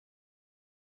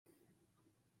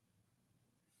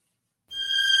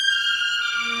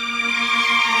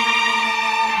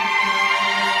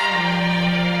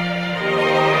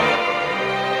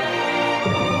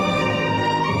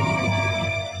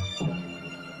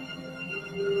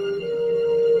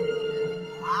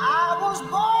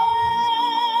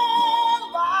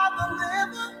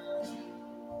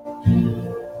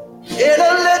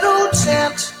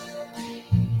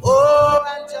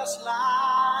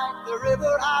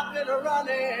I've been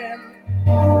running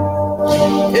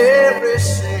ever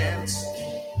since.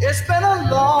 It's been a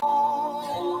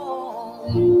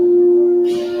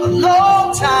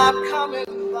long time coming,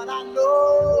 but I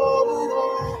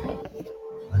know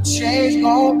a change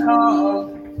gonna come.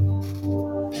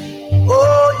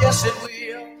 Oh, yes, it will.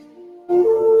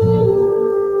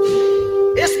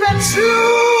 It's been too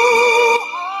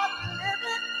hard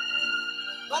living,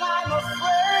 but I'm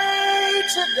afraid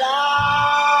to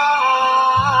die.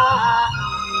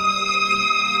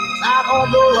 I don't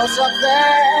know what's up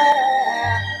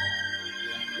there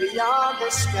beyond the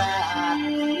sky.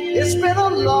 It's been a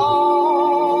long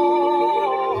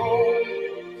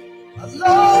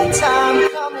time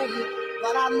coming,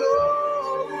 but I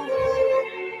know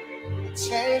a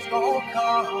change gonna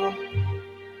come.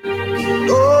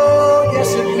 Oh,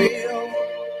 yes, it will.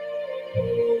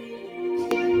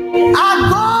 I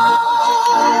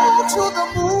go to the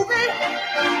movie.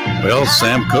 Well,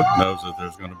 Sam Cooke knows that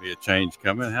there's going to be a change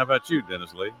coming. How about you,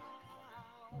 Dennis Lee?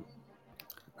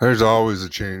 There's always a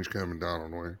change coming,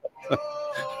 Donald Wayne.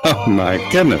 Oh, my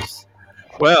goodness.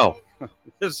 Well,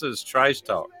 this is Trice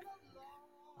Talk.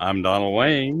 I'm Donald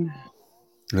Wayne.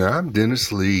 Yeah, I'm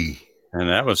Dennis Lee. And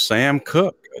that was Sam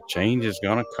Cooke. A change is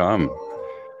going to come.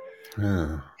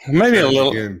 Yeah. Maybe tragic a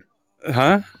little. End.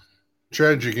 Huh?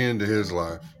 Tragic end to his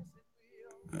life.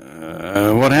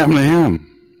 What happened to him?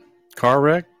 Car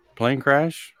wreck? Plane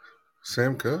crash?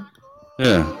 Sam Cooke?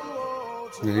 Yeah.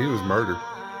 Yeah, he was murdered.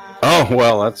 Oh,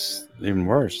 well, that's even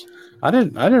worse. I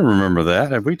didn't remember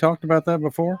that. Have we talked about that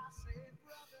before?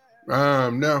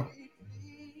 No.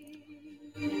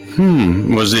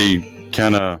 Was he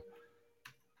kind of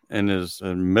in his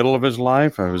middle of his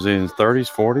life? Or was he in his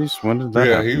 30s, 40s? When did that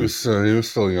happen? He was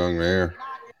still young there.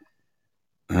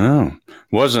 Oh,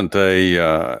 wasn't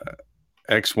a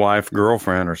ex-wife,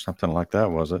 girlfriend, or something like that,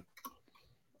 was it?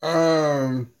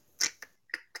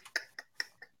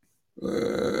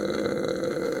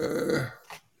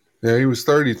 Yeah, he was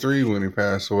 33 when he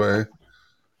passed away.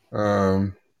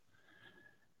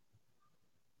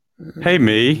 Hey,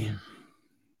 me.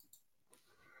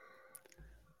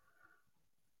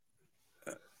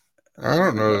 I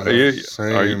don't know.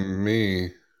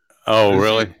 Me. Oh,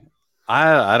 really?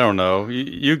 I don't know.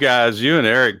 You guys, you and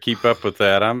Eric keep up with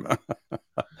that.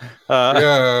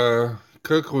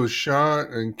 Cook was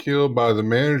shot and killed by the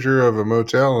manager of a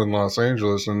motel in Los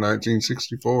Angeles in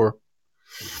 1964.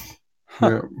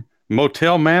 Yeah.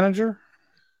 Motel manager?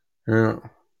 Yeah.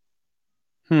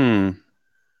 Yeah,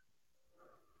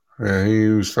 he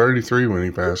was 33 when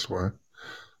he passed away.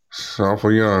 It's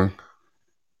awful young.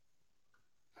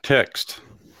 Text.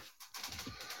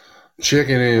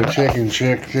 Chicken.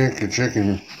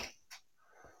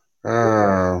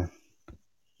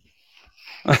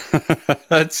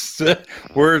 That's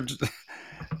we're.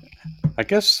 I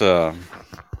guess. Yeah,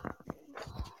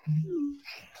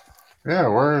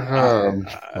 we're.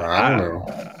 I don't know.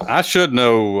 I should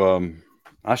know.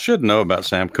 I should know about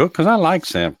Sam Cooke because I like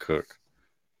Sam Cooke.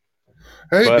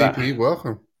 Hey, but BP,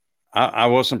 welcome. I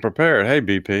wasn't prepared. Hey,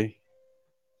 BP.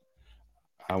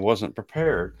 I wasn't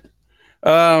prepared.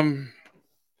 Yeah,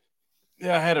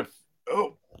 I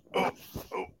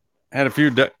had a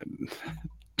few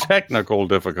technical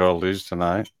difficulties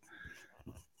tonight.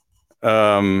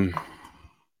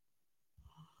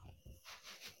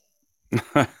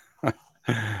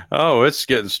 Oh, it's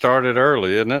getting started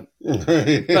early, isn't it?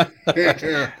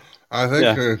 I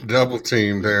think double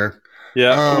team there.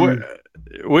 Yeah.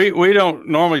 We don't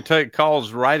normally take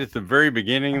calls right at the very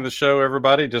beginning of the show,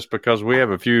 everybody, just because we have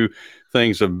a few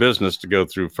things of business to go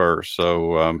through first.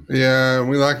 So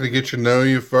we like to get to know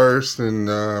you first, and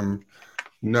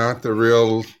not the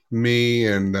real me,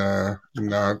 and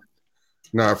not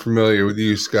familiar with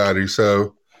you, Scotty.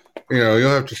 So you'll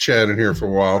have to chat in here for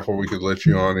a while before we could let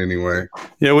you on anyway.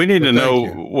 Yeah, we need to know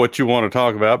what you want to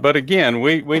talk about. But again,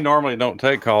 we normally don't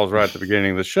take calls right at the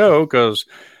beginning of the show because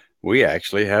we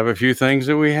actually have a few things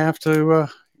that we have to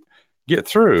get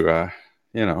through.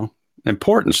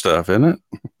 Important stuff, isn't it?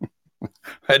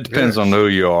 It depends on who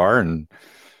you are and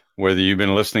whether you've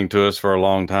been listening to us for a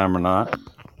long time or not.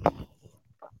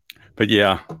 But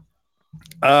yeah.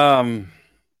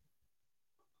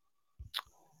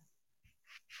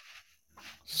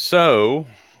 So,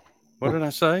 what did I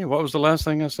say? What was the last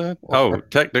thing I said? Oh,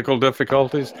 technical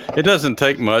difficulties. It doesn't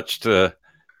take much to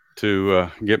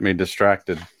get me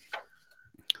distracted.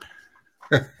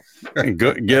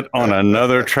 Get on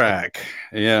another track,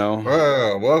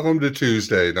 Well, welcome to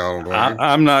Tuesday, Donald.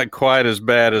 I'm not quite as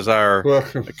bad as our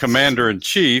commander in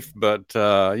chief, but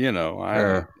I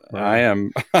I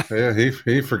am. Yeah,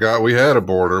 he forgot we had a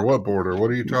border. What border?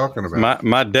 What are you talking about?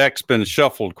 My deck's been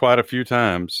shuffled quite a few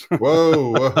times.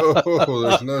 Whoa!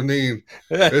 There's no need.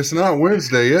 It's not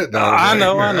Wednesday yet, Donald. I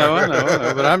know.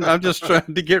 But I'm just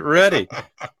trying to get ready.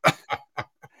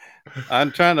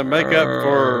 I'm trying to make up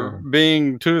for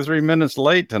being 2 or 3 minutes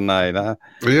late tonight.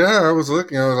 Yeah, I was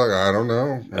looking. I was like, I don't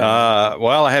know.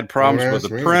 Well, I had problems with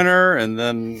the me. printer, and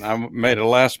then I made a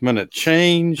last minute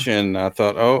change, and I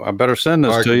thought, oh, I better send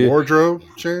this to you. Wardrobe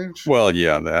change? Well,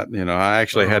 yeah, that, I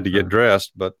actually had to get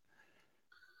dressed, but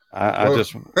I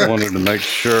just wanted to make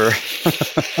sure,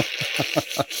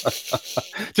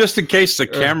 just in case the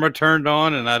camera turned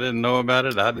on and I didn't know about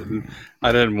it. I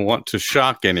didn't want to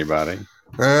shock anybody.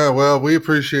 Well, we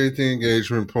appreciate the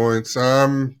engagement points.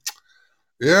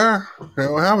 Yeah.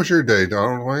 How was your day,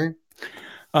 Donald Wayne? It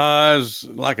was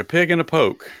like a pig in a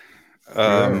poke.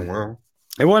 Well,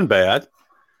 it wasn't bad.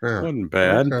 Yeah. It wasn't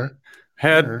bad. Okay.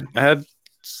 Had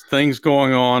things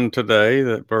going on today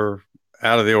that were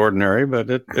out of the ordinary, but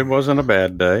it wasn't a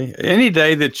bad day. Any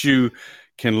day that you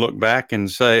can look back and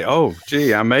say, "Oh,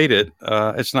 gee, I made it,"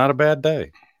 it's not a bad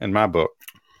day in my book.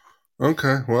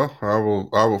 Okay, well, I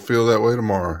will feel that way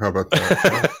tomorrow. How about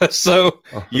that? So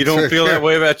you don't feel that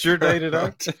way about your day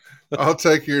today? I'll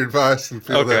take your advice and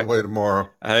feel that way tomorrow.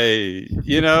 Hey,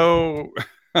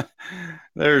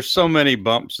 there's so many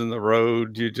bumps in the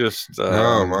road. You just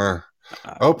oh my,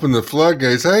 open the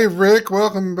floodgates. Hey, Rick,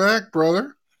 welcome back,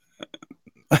 brother.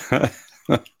 Yeah,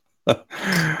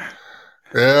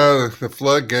 the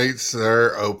floodgates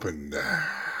are opened.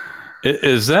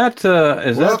 Is that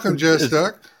welcome, Jess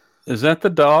Duck? Is that the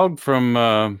dog from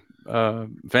Family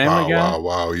Guy?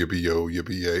 Wow, yippee-yo,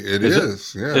 yippee-yay. It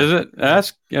is, yeah. Is it?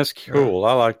 That's cool.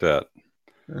 I like that.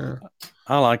 Yeah.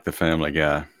 I like the Family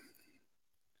Guy.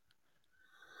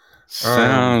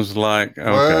 Sounds like,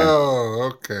 okay. Well,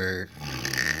 okay.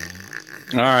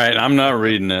 All right, I'm not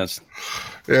reading this.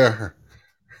 Yeah.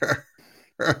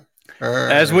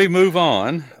 As we move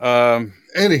on.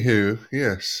 Anywho,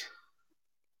 yes.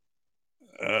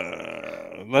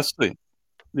 Let's see.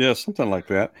 Yeah, something like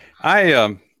that.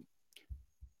 Let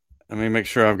me make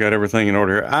sure I've got everything in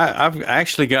order here. I've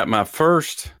actually got my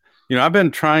first, I've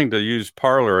been trying to use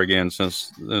Parler again since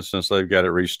they've got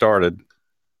it restarted.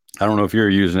 I don't know if you're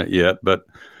using it yet, but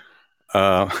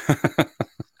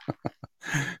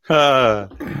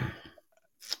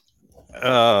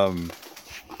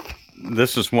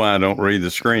this is why I don't read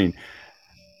the screen.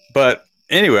 But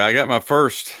anyway,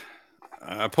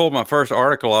 I pulled my first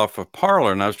article off of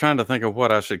Parler, and I was trying to think of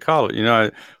what I should call it.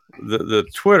 The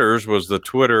Twitters was the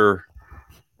Twitter.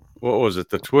 What was it?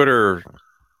 The Twitter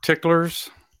ticklers,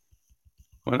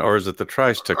 or is it the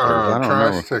Trice ticklers? I don't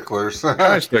know. Ticklers.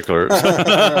 Trice ticklers.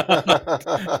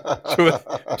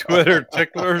 Twitter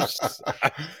ticklers.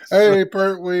 Hey,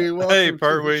 Pertwee. Hey,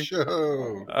 Pertwee.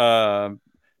 Show.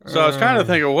 So I was trying to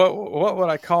think of what would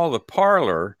I call the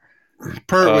Parler.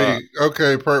 Pertwee.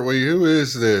 Okay, Pertwee. Who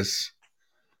is this?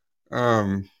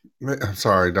 I'm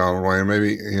sorry, Donald Wayne.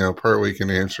 Maybe Pertwee can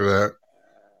answer that.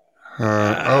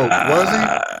 Was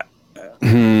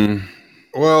he?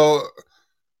 Well,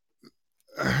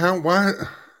 why?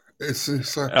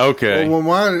 It's like, okay. Well,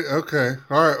 why? Okay,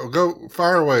 all right. Well, go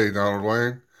fire away, Donald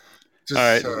Wayne. All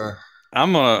right.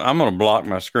 I'm gonna block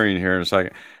my screen here in a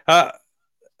second.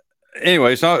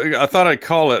 Anyway, so I thought I'd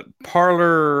call it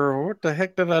Parler. What the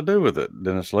heck did I do with it,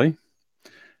 Dennis Lee?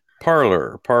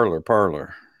 Parler.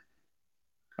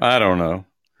 I don't know.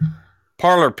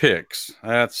 Parler Picks.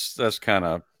 That's kind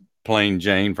of plain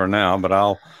Jane for now, but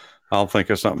I'll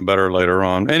think of something better later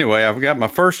on. Anyway, I've got my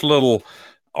first little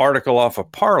article off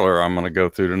of Parler I'm going to go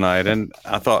through tonight, and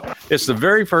I thought it's the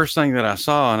very first thing that I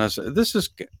saw, and I said, "This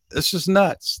is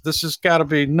nuts. This has got to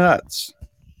be nuts."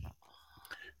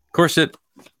 Of course,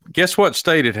 guess what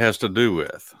state it has to do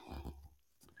with?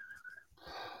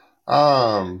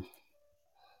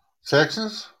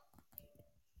 Texas?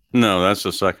 No, that's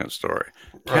the second story.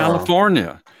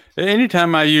 California.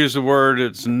 Anytime I use the word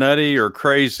it's nutty or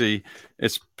crazy,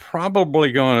 it's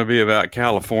probably going to be about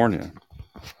California.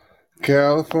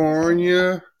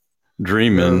 California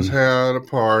dreaming knows how to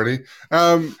party.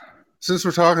 Since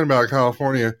we're talking about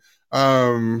California,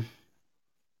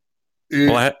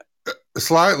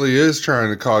 Slightly is trying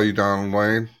to call you Donald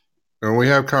Wayne, and we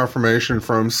have confirmation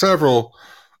from several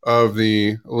of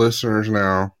the listeners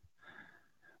now.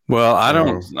 Well, I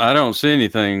don't see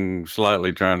anything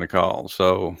Slightly trying to call.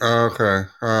 So okay,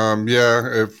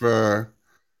 yeah. If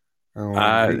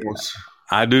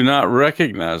I do not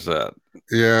recognize that.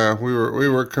 Yeah, we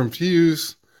were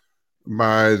confused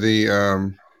by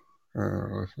the.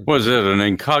 Was it an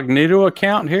incognito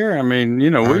account here? I mean,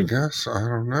 I guess I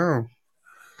don't know.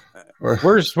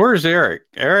 Where's Eric?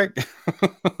 Eric?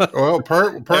 Well,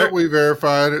 part we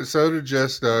verified it. So did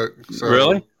Jess Duck. So,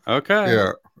 really? Okay.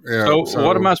 Yeah. So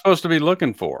what am I supposed to be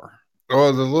looking for?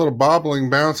 Oh, the little bobbling,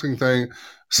 bouncing thing.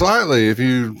 Slightly, if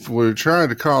you were trying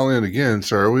to call in again,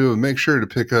 sir, we would make sure to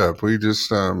pick up. We just,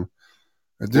 due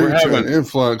to an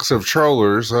influx of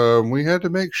trollers, we had to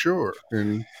make sure,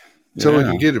 and until we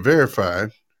could get it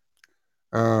verified.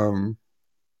 And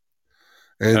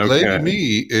Lady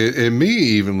Me, and me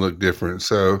even look different.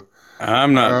 So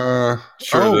I'm not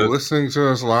sure. Listening to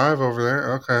us live over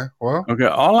there. Okay, well, okay.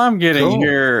 All I'm getting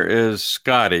here is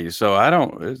Scotty. So I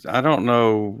don't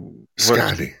know.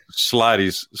 Scotty,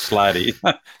 Slidey.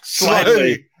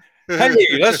 Hey,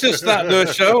 let's just not do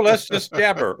a show. Let's just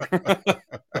jabber.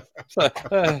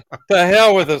 The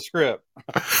hell with the script.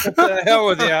 The hell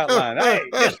with the outline. Hey,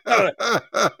 just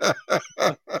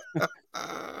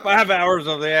 5 hours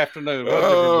of the afternoon.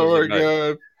 Oh my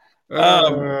God.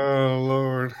 Oh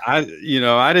Lord. I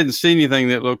didn't see anything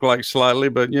that looked like Slightly,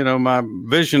 but my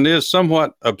vision is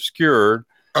somewhat obscured.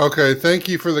 Okay, thank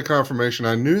you for the confirmation.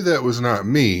 I knew that was not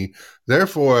me.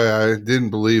 Therefore, I didn't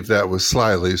believe that was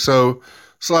Slightly. So,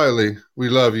 Slightly, we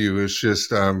love you. It's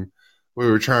just we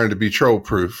were trying to be troll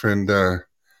proof, and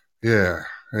yeah.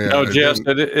 No, Jess,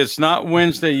 it's not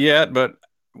Wednesday yet, but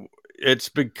it's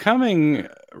becoming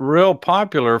real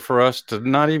popular for us to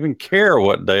not even care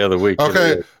what day of the week.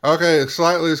 Okay.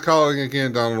 Slightly is calling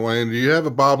again, Donald Wayne. Do you have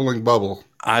a bobbling bubble?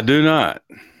 I do not.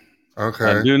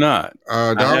 Okay. I do not.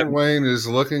 Donald Wayne is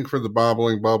looking for the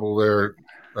bobbling bubble there,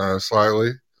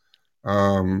 Slightly.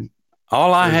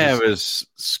 All I have is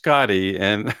Scotty,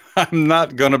 and I'm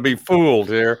not going to be fooled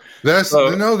here. That's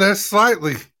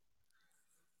Slightly.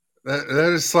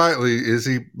 That is Slightly. Is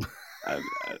he?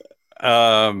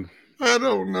 I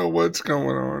don't know what's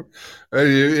going on.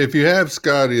 If you have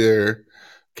Scotty there,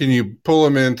 can you pull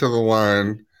him into the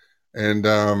line, and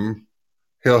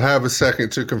he'll have a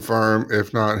second to confirm.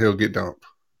 If not, he'll get dumped.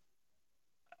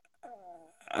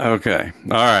 Okay.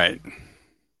 All right.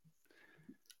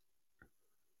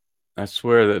 I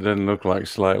swear that doesn't look like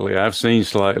Slightly. I've seen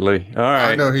Slightly. All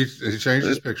right. I know he changed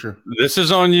his picture. This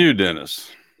is on you,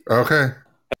 Dennis. Okay.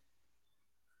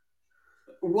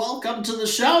 Welcome to the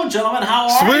show, gentlemen. How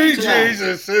are you today? Sweet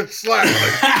Jesus, it's Slightly.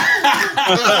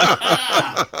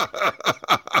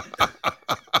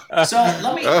 So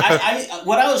let me.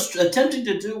 What I was attempting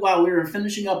to do while we were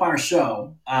finishing up our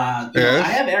show. I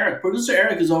have Eric. Producer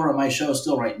Eric is over at my show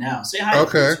still right now. Say hi.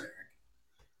 Okay. Producer Eric.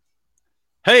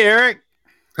 Hey, Eric.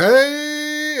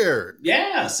 Hey, Eric.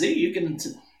 Yeah. See, you can.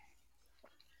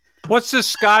 What's this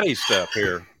Scotty stuff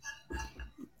here?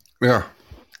 Yeah.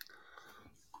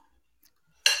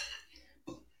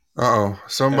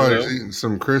 Somebody's eating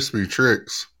some crispy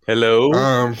tricks. Hello.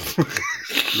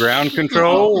 Ground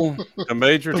control. A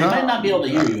major time. I might not be able to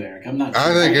hear you, Eric. I'm not sure.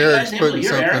 I think Eric's putting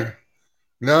something. Eric?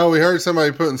 No, we heard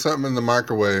somebody putting something in the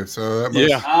microwave. So that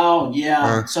must, Oh,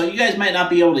 yeah. So you guys might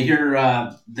not be able to hear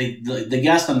the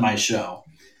guest on my show,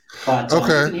 but you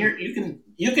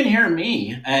can hear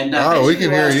me. And we can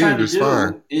hear you just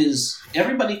fine. Is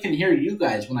everybody can hear you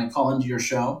guys when I call into your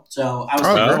show? So I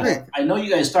was I know you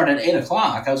guys start at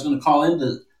 8:00. I was going to call in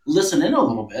to listen in a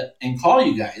little bit and call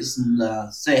you guys and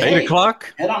say, hey, 8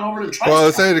 o'clock? Head on over to Tri. Well,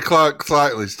 it's 8 o'clock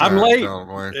Slightly. I'm late.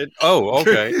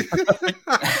 Okay.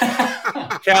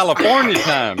 California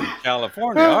time.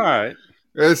 California. All right.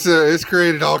 It's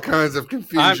created all kinds of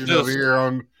confusion over here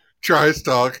on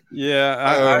Tri-Stock.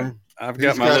 Yeah. I've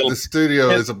got the studio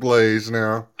is ablaze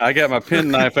now. I got my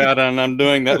penknife out and I'm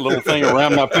doing that little thing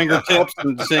around my fingertips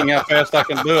and seeing how fast I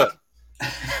can do it.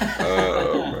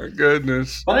 Oh my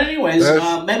goodness! But anyways,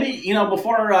 maybe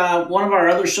before one of our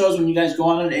other shows, when you guys go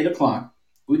on at 8:00,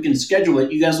 we can schedule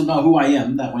it. You guys will know who I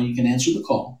am. That way, you can answer the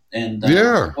call, and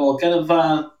we'll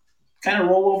kind of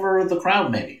roll over the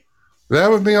crowd. Maybe that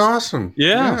would be awesome.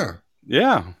 Yeah.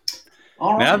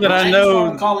 All right. Now that I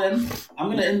know, call in. I'm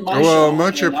going to end my show. Well,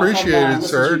 much appreciated,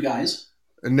 sir. You guys.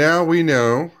 And now we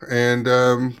know, and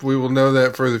we will know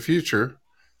that for the future.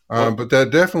 But that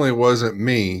definitely wasn't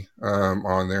me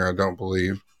on there, I don't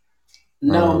believe.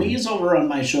 No, me is over on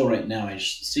my show right now. I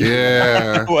see.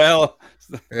 Yeah. Well,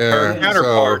 her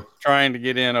counterpart trying to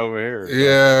get in over here. So.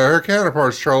 Yeah, her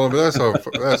counterpart's trolling, but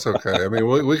that's okay. I mean,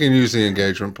 we can use the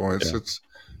engagement points.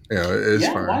 Yeah. It's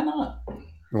fine. Why not?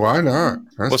 Why not?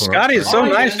 Well, Scotty, it's so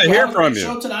nice to hear from you.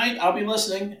 Show tonight. I'll be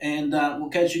listening, and we'll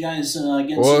catch you guys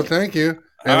again. Well, thank you.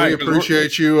 And we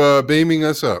appreciate you beaming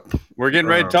us up. We're getting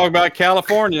ready to talk about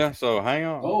California, so hang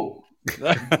on. Oh.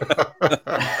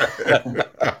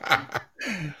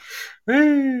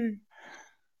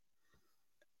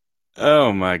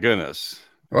 Oh, my goodness.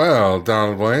 Well,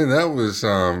 Donald Wayne, that was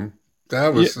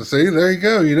That was see. There you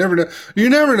go. You never know. You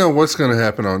never know what's going to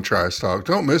happen on Tri-Stock.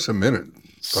 Don't miss a minute.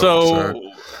 So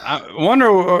I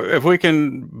wonder if we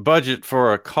can budget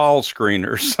for a call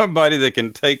screener, somebody that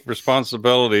can take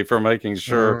responsibility for making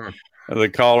sure the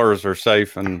callers are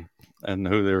safe and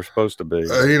who they're supposed to be.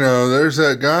 There's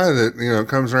that guy that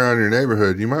comes around your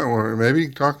neighborhood. You might want to maybe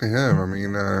talk to him. I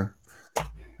mean,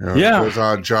 those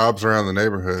odd jobs around the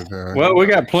neighborhood. Well, we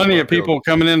got plenty of people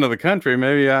coming into the country.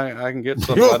 Maybe I can get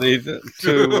somebody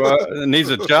that needs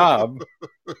a job.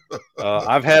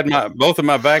 I've had both of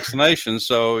my vaccinations,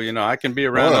 so I can be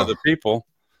around other people.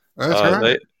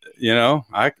 That's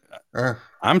right.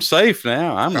 I'm safe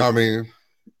now.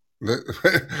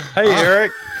 Hey,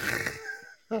 Eric.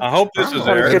 I hope this is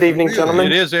Eric. Good evening, gentlemen.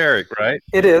 It is Eric, right?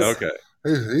 It is. Okay.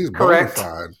 He's correct. Bona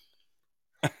fide.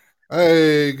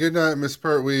 Hey, good night, Miss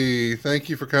Pertwee. Thank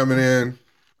you for coming in.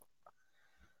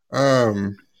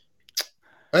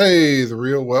 Hey, the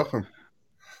real welcome.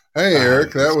 Hey,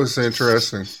 Eric, that was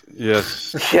interesting.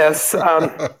 Yes. Yes.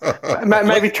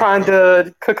 Maybe trying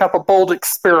to cook up a bold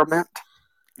experiment.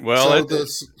 Well, the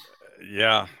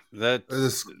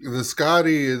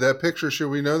Scotty, that picture.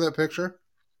 Should we know that picture?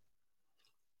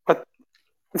 But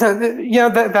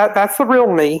that's the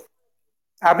real me.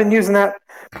 I've been using that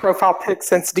profile pic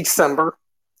since December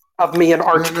of me and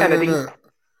Arch Kennedy.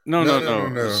 No.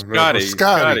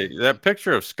 Scotty. That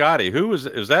picture of Scotty. Who is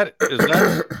that?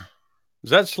 Is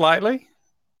that Slightly?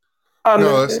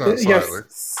 No, that's not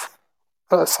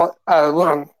Slightly.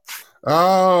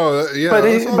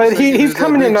 But he's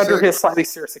coming in under his Slightly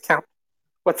Serious account.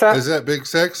 What's that? Is that Big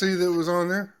Sexy that was on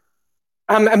there?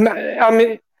 I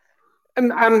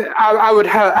would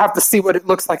have to see what it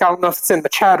looks like. I don't know if it's in the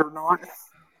chat or not.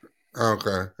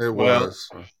 Okay, it was.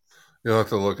 You'll have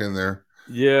to look in there.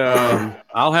 Yeah,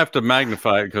 I'll have to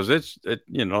magnify it because it's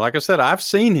like I said, I've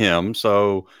seen him,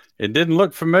 so it didn't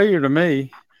look familiar to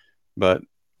me. But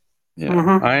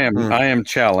I am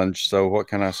challenged. So what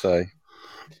can I say?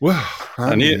 Well,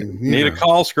 I need a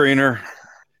call screener.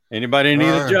 Anybody need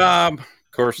a job?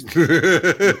 Of course,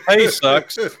 the pay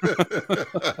sucks. The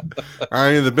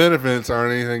benefits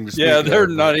aren't anything to speak of. They're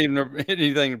not even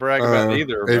anything to brag about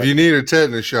either. If you need a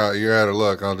tetanus shot, you're out of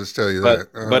luck. I'll just tell you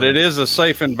that. But it is a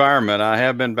safe environment. I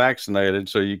have been vaccinated,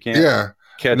 so you can't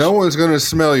catch. No one's going to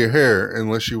smell your hair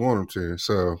unless you want them to.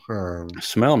 So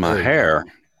smell my hair.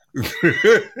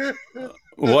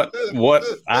 What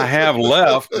I have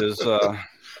left is.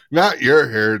 Not your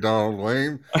hair, Donald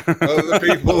Wayne. Other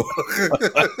people.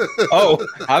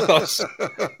 I thought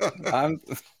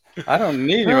I don't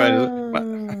need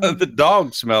anybody. The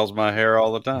dog smells my hair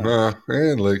all the time.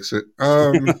 And licks it.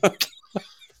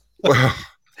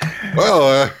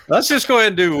 Well. Let's just go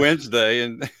ahead and do Wednesday.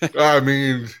 And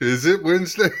is it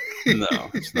Wednesday?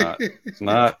 No, it's not. It's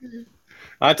not.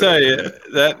 I tell you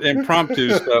that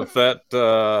impromptu stuff.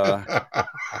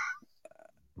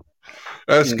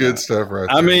 That's good stuff, right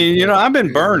there. I've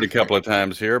been burned a couple of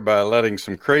times here by letting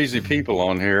some crazy people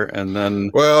on here, and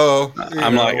then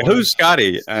I'm like, "Who's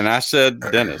Scotty?" And I said,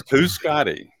 "Dennis, who's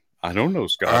Scotty?" I don't know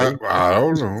Scotty. I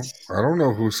don't know. I don't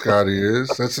know who Scotty is.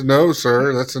 That's a no,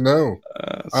 sir. That's a no.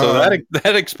 So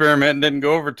that experiment didn't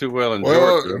go over too well in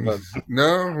Georgia. But.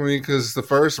 No, because the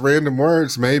first random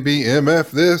words may be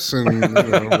MF this, and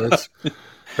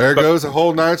there goes a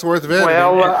whole night's worth of editing.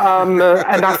 Well,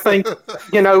 and I think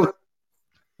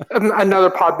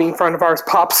another Podbean friend of ours,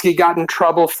 Popsky, got in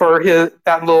trouble for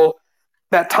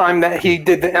that time that he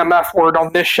did the MF word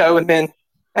on this show, and then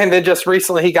just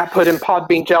recently he got put in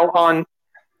Podbean jail on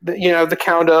the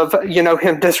count of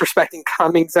him disrespecting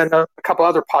Cummings and a couple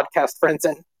other podcast friends,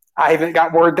 and I even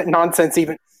got word that Nonsense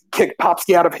even kicked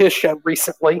Popsky out of his show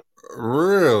recently.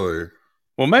 Really?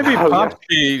 Well, maybe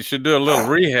Popsky should do a little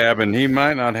rehab, and he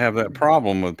might not have that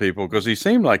problem with people because he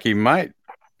seemed like he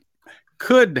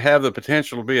could have the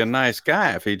potential to be a nice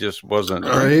guy if he just wasn't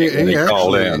he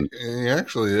called in. He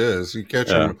actually is. You catch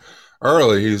him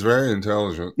early, he's very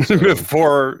intelligent. So.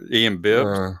 Before Ian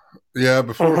Bibbs.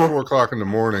 Before 4 o'clock in the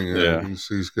morning,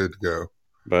 he's good to go.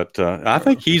 But I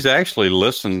think he's actually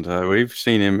listened. We've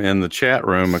seen him in the chat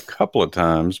room a couple of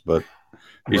times, but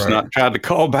he's not tried to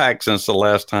call back since the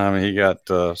last time he got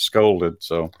scolded.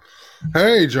 So,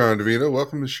 hey, John DeVito,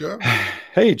 welcome to the show.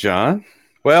 Hey, John.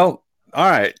 Well, all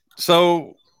right.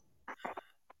 So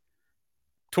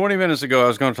 20 minutes ago, I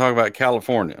was going to talk about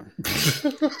California.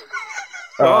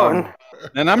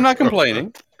 And I'm not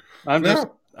complaining.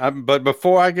 But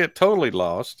before I get totally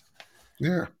lost,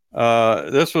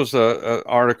 this was an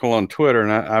article on Twitter,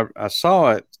 and I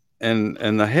saw it,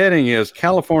 and the heading is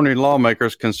California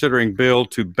lawmakers considering bill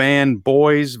to ban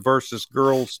boys versus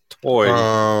girls toys.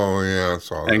 Oh, yeah, I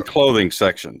saw that. And clothing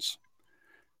sections.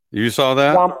 You saw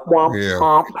that? Womp,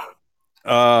 womp,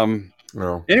 womp.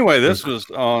 No. Anyway, this was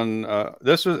on.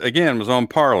 This was on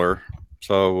Parler,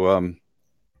 so a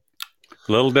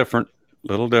little different.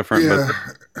 Yeah. But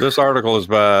this article is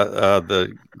by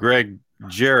the Greg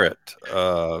Jarrett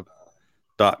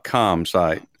 .com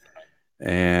site,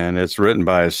 and it's written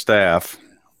by his staff.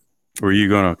 Were you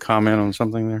going to comment on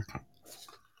something there?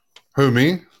 Who,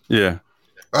 me? Yeah.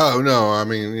 Oh, no. I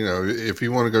mean, if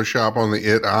you want to go shop on the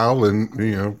It aisle, then,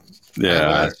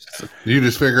 yeah, you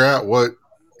just figure out what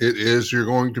it is you're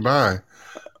going to buy.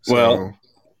 Well,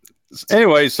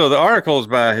 anyway, so the article is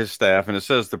by his staff, and it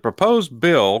says the proposed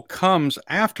bill comes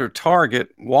after Target,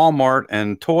 Walmart,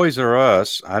 and Toys R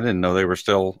Us, I didn't know they were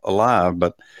still alive,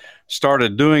 but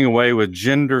started doing away with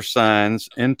gender signs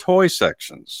in toy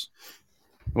sections,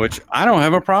 which I don't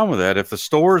have a problem with that. If the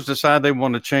stores decide they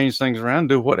want to change things around,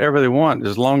 do whatever they want,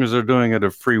 as long as they're doing it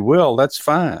of free will, that's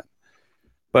fine.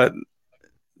 But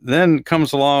then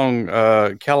comes along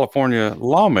California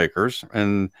lawmakers,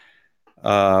 and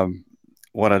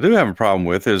what I do have a problem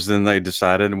with is then they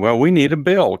decided, well, we need a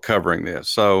bill covering this.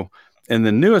 So in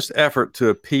the newest effort to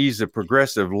appease the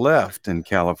progressive left in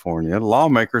California,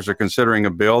 lawmakers are considering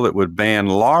a bill that would ban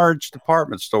large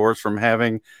department stores from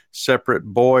having separate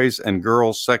boys and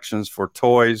girls sections for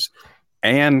toys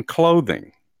and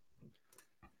clothing.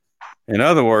 In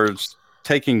other words,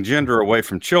 taking gender away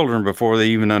from children before they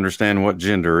even understand what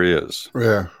gender is.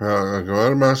 Yeah.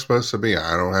 What am I supposed to be?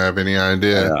 I don't have any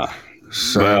idea. Yeah.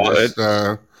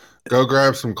 So go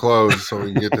grab some clothes so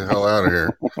we can get the hell out of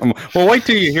here. Well, wait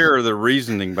till you hear the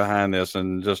reasoning behind this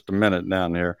in just a minute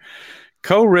down here.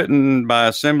 Co-written by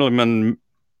Assemblyman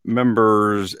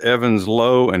members Evans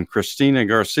Lowe and Christina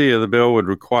Garcia, the bill would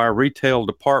require retail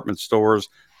department stores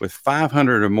with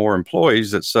 500 or more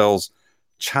employees that sells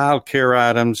child care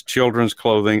items, children's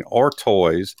clothing, or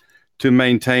toys to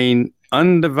maintain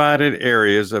undivided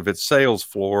areas of its sales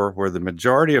floor where the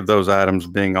majority of those items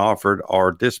being offered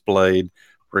are displayed,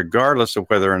 regardless of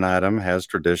whether an item has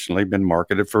traditionally been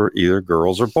marketed for either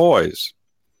girls or boys.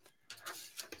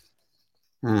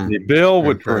 The bill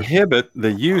would prohibit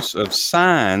the use of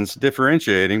signs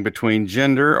differentiating between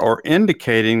gender or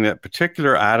indicating that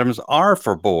particular items are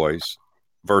for boys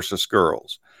versus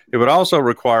girls. It would also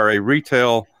require a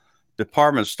retail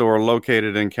department store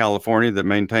located in California that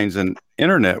maintains an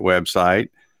internet website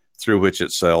through which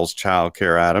it sells child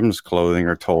care items, clothing,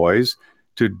 or toys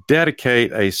to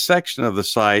dedicate a section of the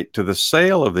site to the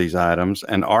sale of these items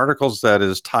and articles that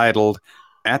is titled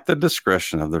at the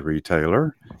discretion of the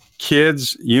retailer,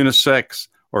 kids, unisex,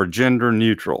 or gender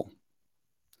neutral.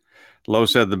 Lowe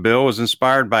said the bill was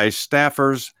inspired by a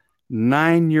staffer's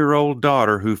 9-year-old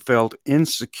daughter who felt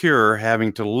insecure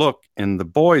having to look in the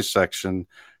boys section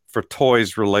for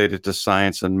toys related to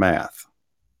science and math.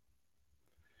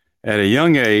 At a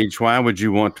young age, why would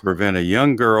you want to prevent a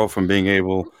young girl from being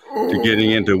able to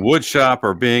getting into wood shop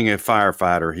or being a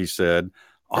firefighter? He said,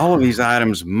 all of these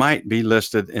items might be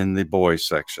listed in the boys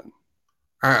section.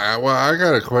 Well, I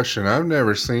got a question. I've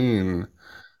never seen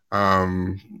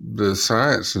the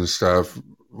science and stuff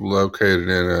located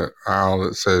in an aisle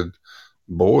that said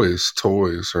boys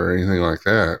toys or anything like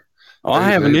that. Oh, I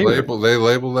haven't either. They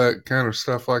label that kind of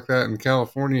stuff like that in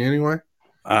California anyway.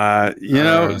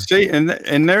 See,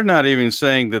 and they're not even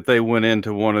saying that they went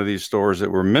into one of these stores that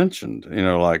were mentioned,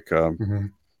 like Target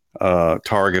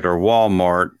or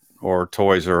Walmart or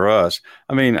Toys R Us.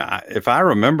 I mean, if I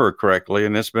remember correctly,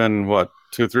 and it's been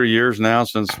 2-3 years now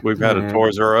since we've had a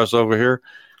Toys R Us over here,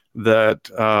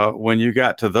 that when you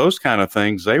got to those kind of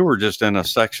things, they were just in a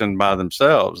section by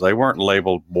themselves. They weren't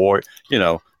labeled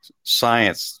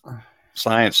science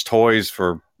toys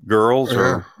for girls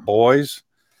or boys.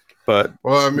 But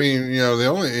well, I mean, you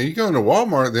go into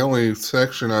Walmart, the only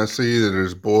section I see that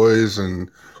is boys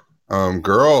and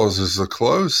girls is the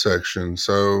clothes section.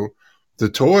 So the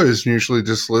toys usually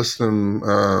just list them,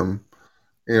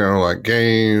 like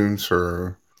games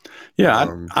or.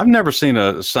 Yeah, I've never seen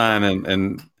a sign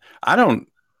and I don't.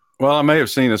 Well, I may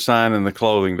have seen a sign in the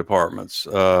clothing departments.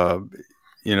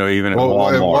 Even at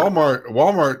Walmart.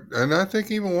 Walmart, and I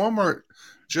think even Walmart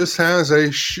just has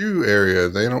a shoe area.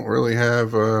 They don't really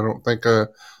have, I don't think, a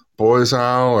boys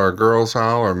aisle or a girls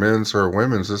aisle or men's or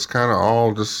women's. It's kind of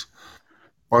all just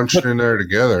bunched in there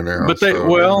together now. But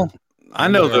I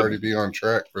know they'll already be on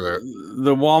track for that.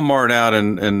 The Walmart out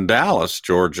in Dallas,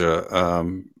 Georgia,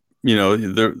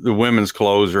 the women's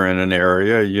clothes are in an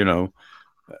area,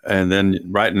 and then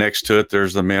right next to it,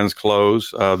 there's the men's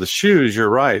clothes. The shoes, you're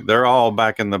right. They're all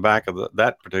back in the back of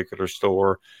that particular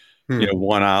store,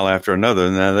 one aisle after another.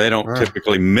 Now, they don't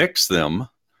typically mix them,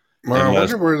 Well, I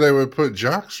wonder where they would put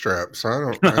jock straps.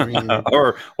 I mean,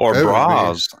 or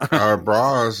bras, or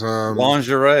bras,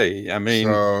 lingerie. I mean,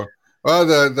 well,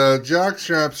 the jock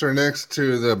straps are next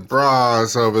to the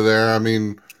bras over there. I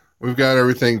mean, we've got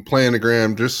everything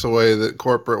planogram just the way that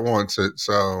corporate wants it.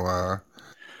 So,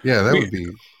 yeah, that would be.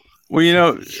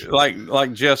 Well,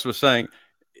 like Jess was saying,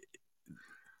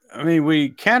 I mean,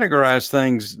 we categorize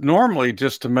things normally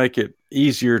just to make it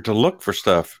easier to look for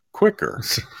stuff quicker.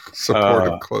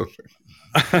 Supportive clothing.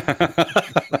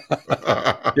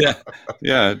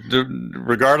 yeah.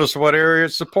 Regardless of what area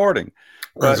it's supporting.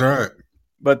 That's right.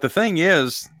 But the thing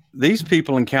is, these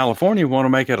people in California want to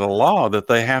make it a law that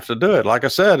they have to do it. Like I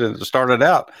said, it started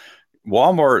out,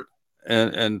 Walmart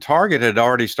and Target had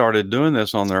already started doing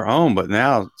this on their own, but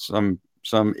now some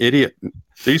idiot,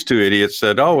 these two idiots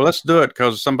said, "Oh, well, let's do it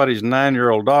because somebody's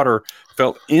 9-year-old daughter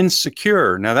felt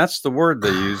insecure." Now that's the word they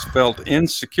use, felt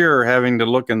insecure having to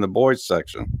look in the boys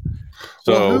section.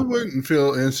 So, well, who wouldn't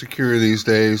feel insecure these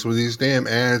days with these damn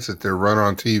ads that they're run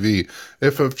on TV?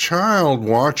 If a child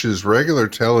watches regular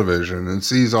television and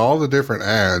sees all the different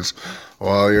ads,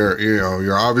 well,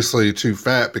 you're obviously too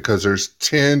fat because there's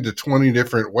 10 to 20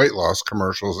 different weight loss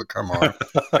commercials that come on.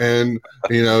 And,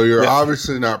 you're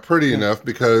obviously not pretty enough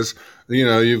because,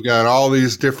 you've got all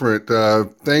these different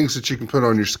things that you can put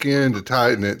on your skin to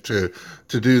tighten it, to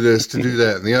do this, to do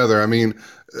that, and the other. I mean,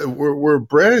 we're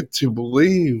bred to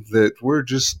believe that we're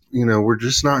just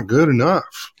not good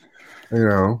enough.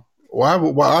 Why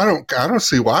I don't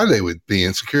see why they would be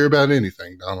insecure about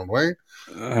anything, Donald Wayne.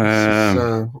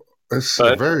 It's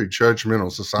a very judgmental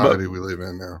society we live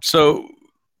in now. So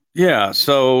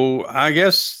I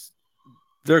guess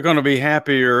they're going to be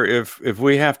happier if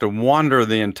we have to wander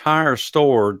the entire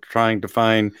store trying to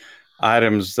find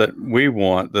items that we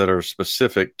want that are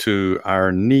specific to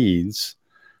our needs.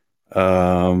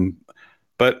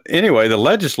 But anyway, the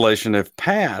legislation, if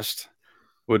passed,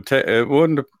 it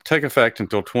wouldn't take effect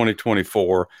until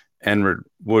 2024 and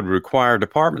would require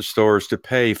department stores to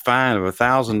pay a fine of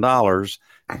 $1,000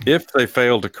 if they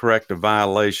fail to correct a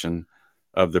violation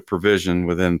of the provision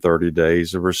within 30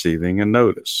 days of receiving a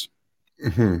notice.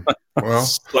 Mm-hmm. Well,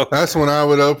 that's when I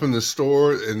would open the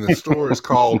store, and the store is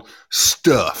called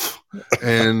Stuff,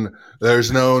 and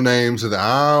there's no names of the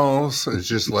aisles. It's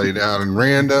just laid out in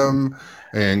random,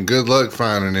 and good luck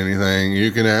finding anything.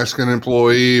 You can ask an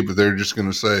employee, but they're just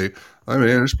going to say, "I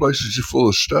mean, this place is just full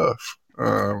of stuff.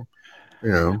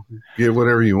 Get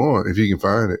whatever you want if you can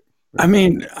find it." I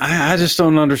mean, I just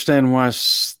don't understand why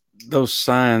those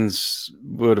signs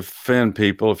would offend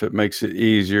people if it makes it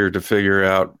easier to figure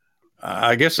out.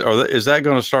 I guess, is that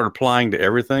going to start applying to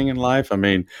everything in life? I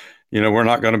mean, we're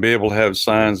not going to be able to have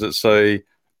signs that say,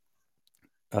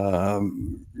 at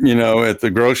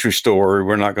the grocery store,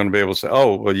 we're not going to be able to say,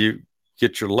 "Oh, well, you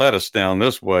get your lettuce down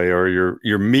this way, or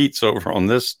your meat's over on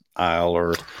this aisle."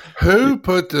 Or who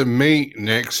put the meat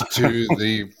next to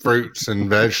the fruits and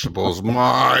vegetables?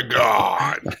 My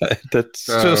God, that's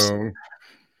just.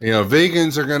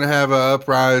 Vegans are going to have an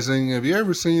uprising. Have you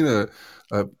ever seen a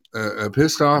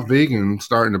pissed off vegan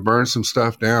starting to burn some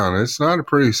stuff down? It's not a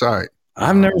pretty sight.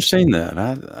 I've never seen that.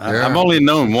 I've only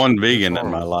known one vegan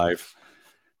in my life.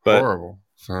 But horrible.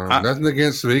 So nothing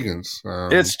against vegans.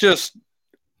 It's just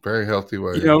very healthy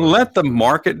way. Let the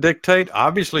market dictate.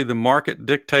 Obviously, the market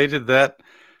dictated that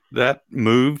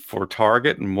move for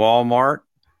Target and Walmart.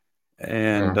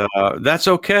 And that's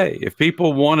okay. If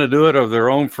people want to do it of their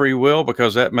own free will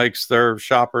because that makes their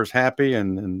shoppers happy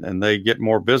and they get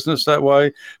more business that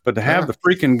way. But to have the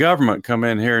freaking government come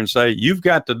in here and say, "You've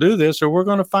got to do this or we're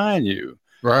going to fine you."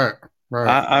 Right.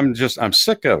 I'm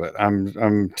sick of it.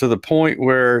 I'm to the point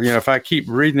where, if I keep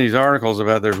reading these articles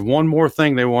about there's one more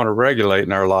thing they want to regulate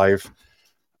in our life.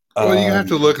 Well, you have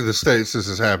to look at the states this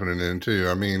is happening in too.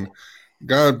 I mean,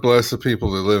 God bless the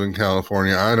people that live in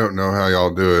California. I don't know how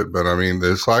y'all do it, but I mean,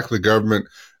 it's like the government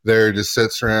there just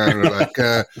sits around and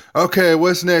like, "Okay,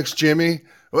 what's next, Jimmy?"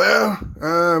 "Well,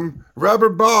 rubber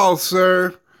balls,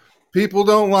 sir. People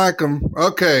don't like them."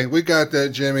 "Okay, we got that,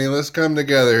 Jimmy. Let's come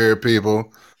together here,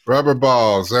 people. Rubber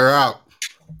balls, they're out.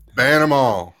 Ban them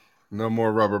all. No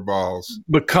more rubber balls."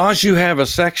 Because you have a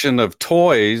section of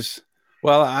toys.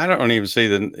 Well, I don't even see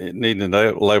the needing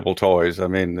to label toys. I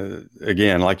mean,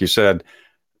 again, like you said,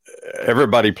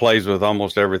 everybody plays with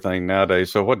almost everything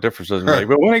nowadays. So what difference does it make?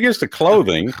 But when it gets to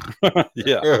clothing,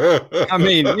 yeah, I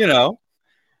mean,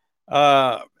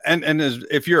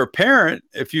 if you're a parent,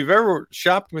 if you've ever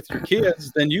shopped with your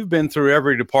kids, then you've been through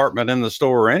every department in the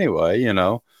store anyway.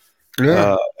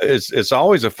 Yeah. It's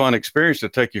always a fun experience to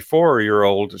take your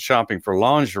 4-year-old shopping for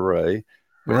lingerie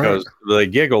because they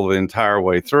giggle the entire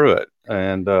way through it.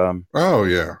 And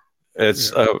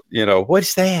It's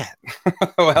what's that?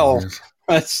 Well,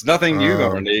 that's nothing you're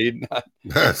gonna need.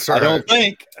 That's right. I don't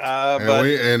think.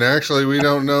 And actually we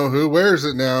don't know who wears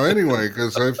it now anyway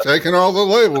because they've taken all the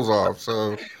labels off.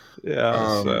 So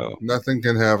so nothing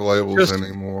can have labels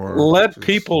anymore. Let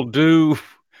people do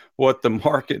what the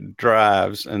market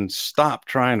drives and stop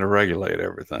trying to regulate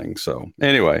everything. So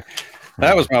anyway,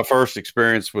 that was my first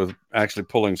experience with actually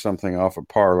pulling something off a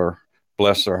parlor.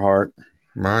 Bless their heart.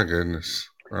 My goodness.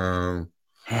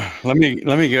 Let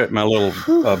me get my little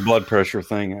blood pressure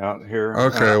thing out here.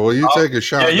 Okay, well, you take a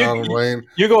shot, Donald Wayne.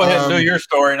 You go ahead and do your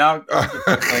story, and I'll get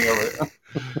this thing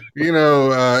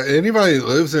over. Anybody that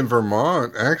lives in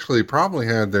Vermont actually probably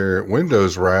had their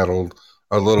windows rattled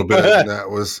a little bit. And that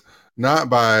was not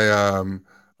by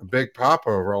Big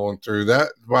Papa rolling through. That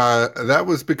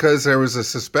was because there was a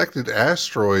suspected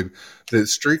asteroid that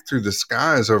streaked through the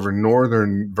skies over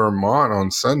northern Vermont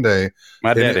on Sunday.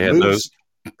 My daddy had those.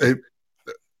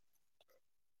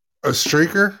 A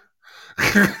streaker?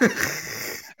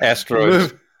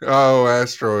 Asteroids.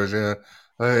 Asteroids, yeah.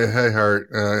 Hey, Hart.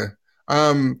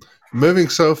 Moving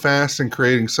so fast and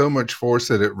creating so much force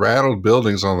that it rattled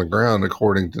buildings on the ground,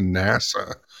 according to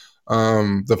NASA.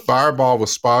 The fireball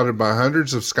was spotted by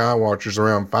hundreds of skywatchers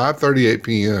around 5:38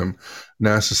 p.m.,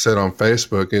 NASA said on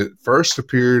Facebook. It first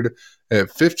appeared at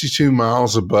 52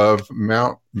 miles above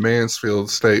Mount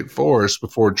Mansfield State Forest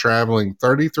before traveling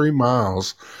 33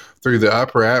 miles through the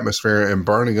upper atmosphere and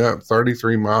burning up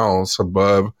 33 miles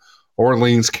above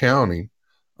Orleans County.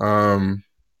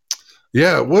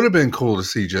 It would have been cool to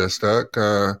see Just Duck.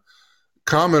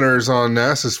 Commenters on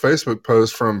NASA's Facebook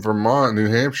post from Vermont, New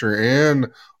Hampshire,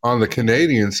 and on the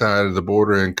Canadian side of the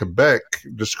border in Quebec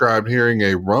described hearing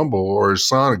a rumble or a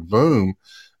sonic boom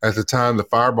at the time the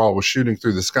fireball was shooting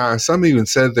through the sky. Some even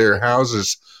said their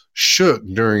houses shook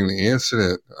during the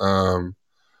incident. The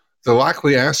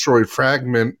likely asteroid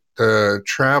fragment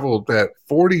traveled at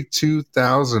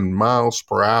 42,000 miles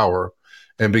per hour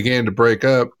and began to break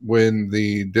up when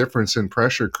the difference in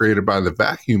pressure created by the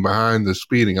vacuum behind the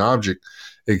speeding object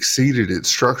exceeded its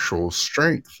structural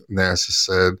strength, NASA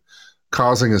said,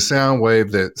 causing a sound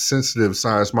wave that sensitive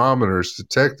seismometers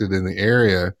detected in the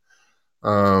area.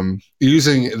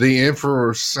 Using the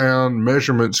infrasound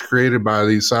measurements created by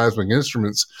these seismic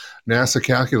instruments, NASA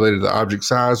calculated the object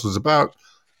size was about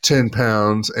 10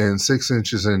 pounds and 6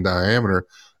 inches in diameter.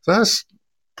 So that's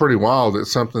pretty wild that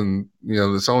something,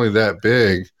 that's only that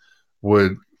big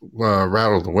would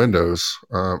rattle the windows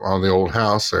on the old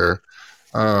house there.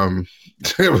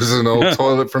 It was an old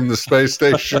toilet from the space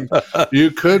station. You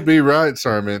could be right,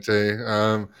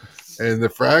 Sarmente. And the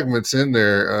fragments in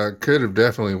there could have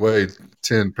definitely weighed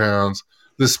 10 pounds.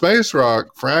 The space rock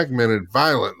fragmented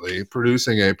violently,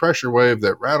 producing a pressure wave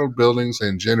that rattled buildings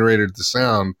and generated the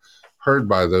sound heard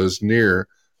by those near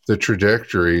the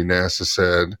trajectory, NASA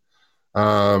said.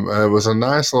 It was a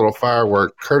nice little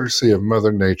firework courtesy of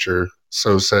Mother Nature,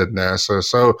 so said NASA.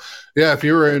 So, yeah, if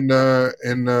you were in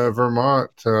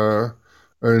Vermont,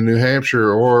 in New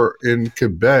Hampshire, or in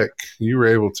Quebec, you were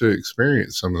able to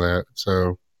experience some of that.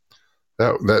 So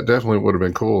that definitely would have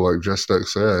been cool, like Just Duck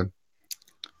said.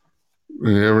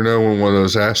 You never know when one of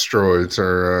those asteroids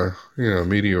or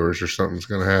meteors or something's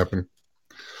going to happen.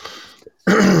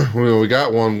 We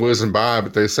got one whizzing by,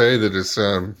 but they say that it's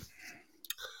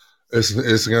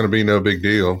going to be no big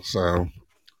deal. So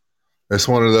it's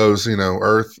one of those,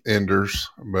 Earth enders,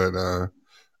 but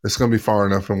it's going to be far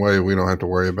enough away we don't have to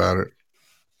worry about it.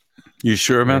 You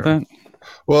sure about that?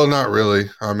 Well, not really.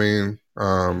 I mean,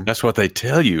 that's what they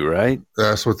tell you, right?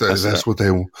 That's what they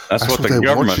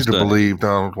want you to believe,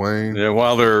 Donald Wayne. Yeah,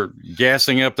 while they're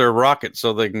gassing up their rocket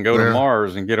so they can go to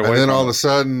Mars and get away. And then all of a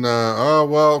sudden,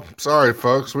 sorry,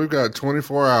 folks, we've got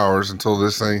 24 hours until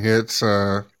this thing hits.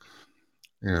 No,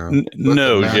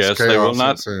 yes, they will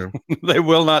not. They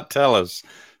will not tell us.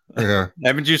 Yeah,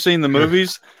 haven't you seen the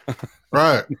movies?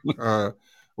 Right.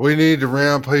 We need to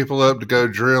round people up to go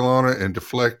drill on it and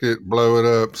deflect it, blow it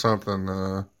up, something.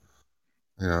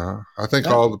 I think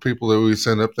all the people that we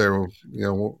send up there, they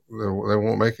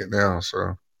won't make it now.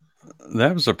 So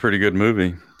that was a pretty good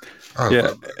movie.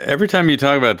 Every time you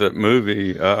talk about that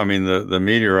movie, the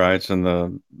meteorites and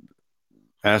the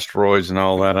asteroids and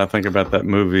all that, I think about that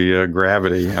movie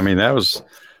Gravity. I mean, that was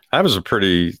a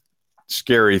pretty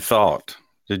scary thought.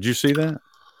 Did you see that?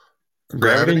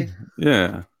 Gravity?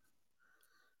 Yeah.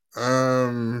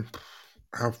 I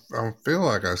feel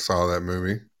like I saw that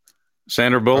movie.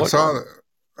 Sandra Bullock?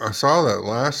 I saw that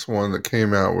last one that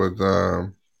came out with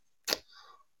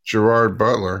Gerard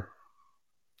Butler.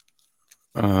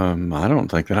 I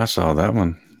don't think that I saw that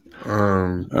one.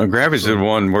 Gravity's the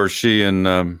one where she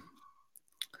and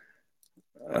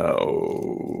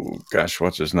oh gosh,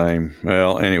 what's his name?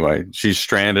 Well, anyway, she's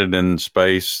stranded in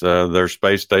space. Their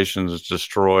space station is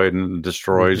destroyed and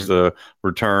destroys the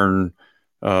return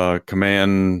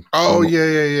command. Oh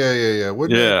yeah.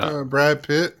 Wouldn't that Brad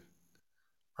Pitt?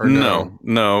 Or no,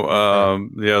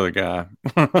 the other guy,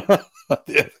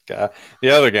 the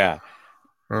other guy.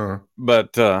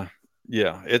 But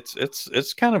yeah,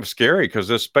 it's kind of scary because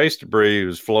this space debris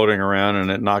was floating around and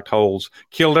it knocked holes,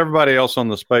 killed everybody else on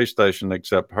the space station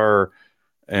except her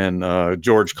and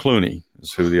George Clooney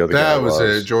is who the other guy was. That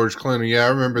was it, George Clooney. Yeah, I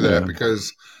remember that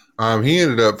because he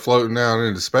ended up floating out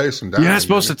into space and dying. You're not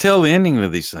supposed to tell the ending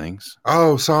of these things.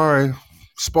 Oh, sorry.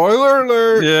 Spoiler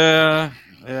alert. Yeah.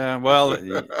 Well,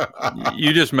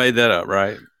 you just made that up,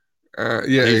 right?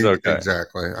 Yeah,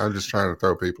 exactly. I'm just trying to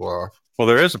throw people off. Well,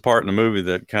 there is a part in the movie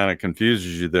that kind of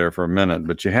confuses you there for a minute,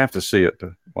 but you have to see it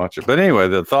to watch it. But anyway,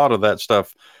 the thought of that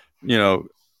stuff,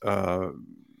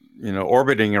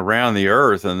 orbiting around the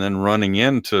Earth and then running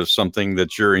into something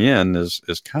that you're in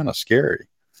is kind of scary.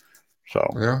 So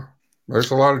yeah, there's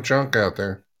a lot of junk out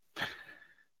there.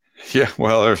 Yeah,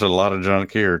 well, there's a lot of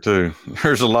junk here too.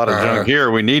 There's a lot of junk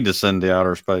here we need to send to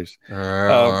outer space.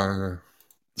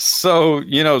 So,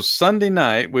 Sunday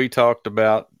night we talked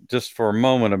about, just for a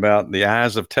moment, about the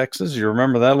Eyes of Texas. You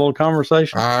remember that little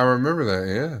conversation? I remember that,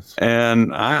 yes.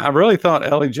 And I really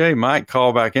thought Ellie J might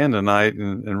call back in tonight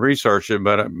and research it,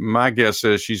 but my guess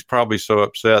is she's probably so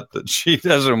upset that she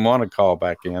doesn't want to call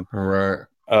back in. Right.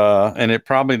 And it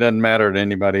probably doesn't matter to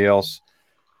anybody else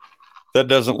that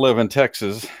doesn't live in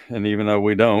Texas. And even though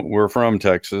we don't, we're from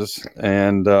Texas.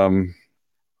 And the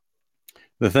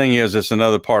thing is, it's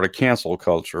another part of cancel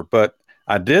culture. But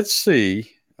I did see,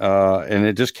 and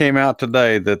it just came out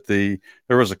today, that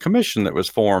there was a commission that was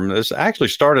formed. This actually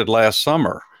started last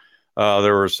summer.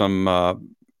 There were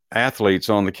some athletes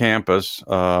on the campus,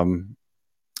 and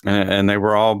they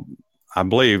were all, I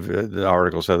believe the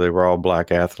article said they were all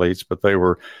black athletes, but they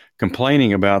were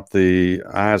complaining about the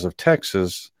Eyes of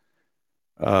Texas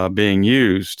being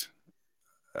used.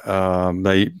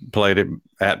 They played it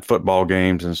at football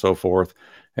games and so forth,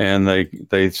 and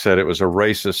they said it was a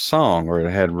racist song, or it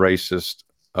had racist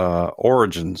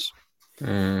origins.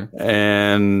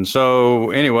 And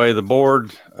so anyway, the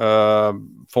board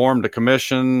formed a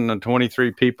commission of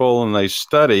 23 people, and they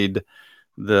studied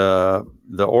the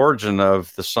origin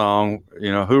of the song,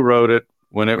 who wrote it,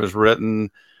 when it was written,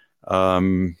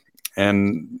 and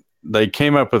they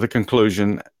came up with a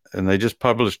conclusion, and they just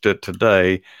published it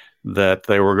today, that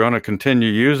they were going to continue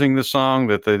using the song,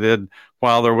 that they did,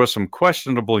 while there was some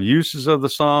questionable uses of the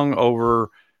song over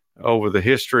the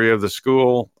history of the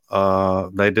school.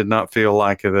 They did not feel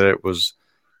like that it was,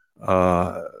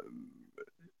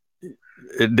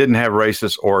 it didn't have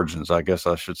racist origins, I guess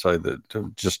I should say,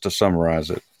 that just to summarize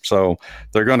it. So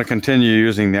they're going to continue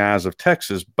using the Eyes of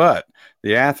Texas, but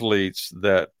the athletes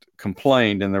that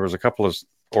complained, and there was a couple of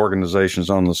organizations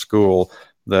on the school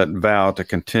that vowed to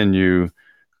continue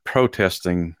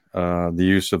protesting the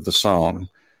use of the song,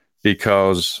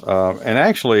 because and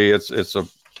actually it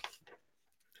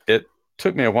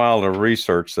took me a while to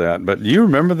research that, but do you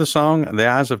remember the song "The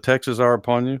Eyes of Texas Are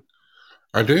Upon You"?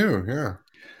 I do, yeah.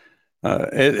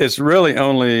 It's really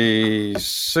only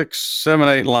 6, 7,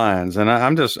 8 lines, and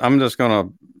I'm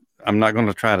not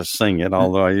gonna try to sing it,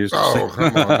 although I used to sing.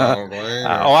 Come on,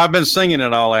 I've been singing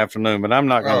it all afternoon, but I'm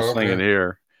not gonna sing it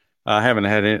here. I haven't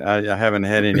had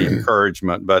any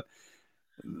encouragement, but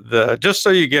just so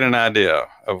you get an idea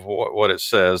of what it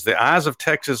says: the eyes of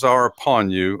Texas are upon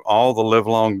you all the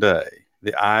livelong day.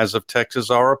 The eyes of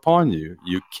Texas are upon you.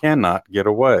 You cannot get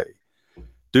away.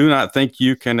 Do not think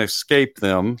you can escape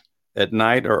them at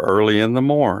night or early in the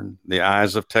morn. The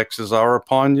eyes of Texas are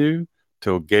upon you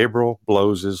till Gabriel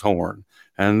blows his horn.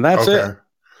 And that's it.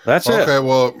 That's it. Okay,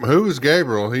 well, who's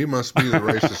Gabriel? He must be the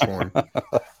racist one.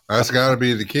 That's got to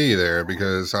be the key there,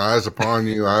 because eyes upon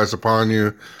you, eyes upon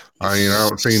you. I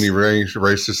don't see any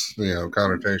racist,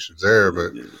 connotations there,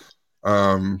 but,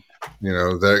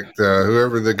 that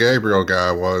whoever the Gabriel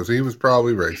guy was, he was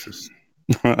probably racist.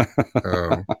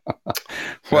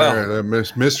 Well,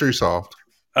 mystery solved.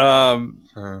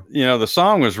 The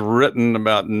song was written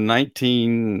about I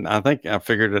think I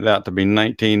figured it out to be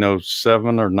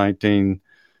 1907 or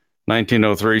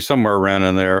 1903, somewhere around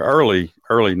in there, early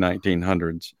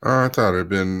 1900s. Oh, I thought it'd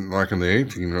been like in the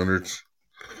 1800s.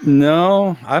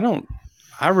 No, I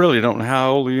really don't know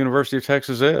how old the University of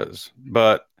Texas is,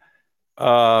 but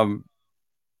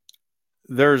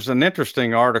there's an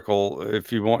interesting article,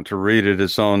 if you want to read it.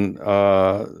 It's on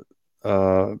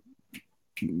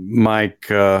Mike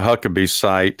Huckabee's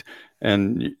site,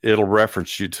 and it'll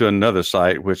reference you to another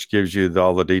site which gives you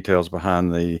all the details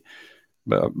behind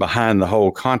behind the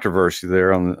whole controversy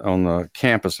there on the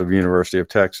campus of University of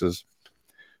Texas.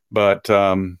 But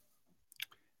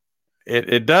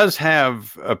it does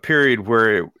have a period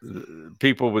where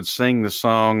people would sing the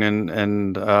song,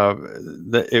 and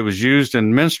it was used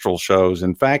in minstrel shows.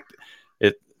 In fact,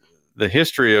 the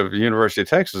history of the University of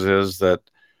Texas is that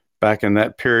back in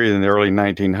that period in the early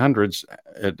 1900s,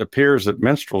 it appears that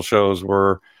minstrel shows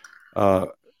were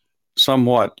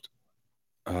somewhat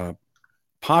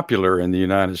popular in the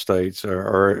United States,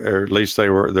 or at least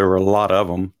there were a lot of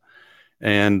them.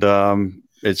 And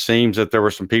it seems that there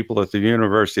were some people at the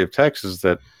University of Texas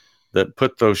that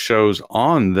put those shows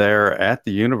on there at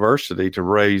the university to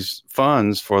raise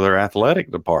funds for their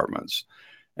athletic departments.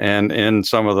 And in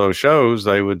some of those shows,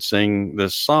 they would sing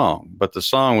this song, but the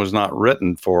song was not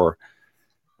written for,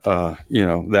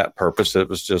 that purpose. It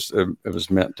was just, it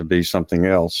was meant to be something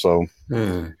else. So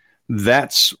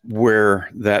that's where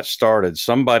that started.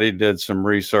 Somebody did some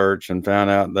research and found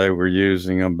out they were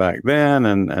using them back then.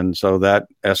 And so that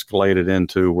escalated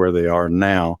into where they are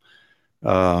now.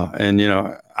 And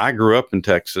I grew up in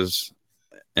Texas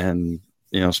and,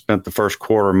 spent the first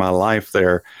quarter of my life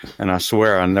there. And I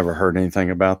swear I never heard anything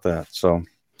about that. So,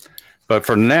 but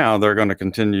for now, they're going to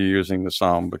continue using the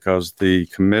song because the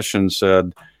commission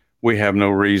said, we have no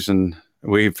reason,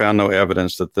 we found no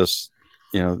evidence that this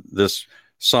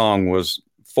song was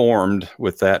formed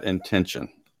with that intention.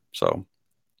 So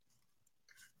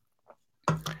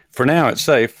for now, it's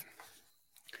safe.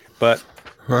 But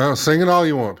well, sing it all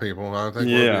you want, people. I think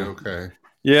we'll be okay.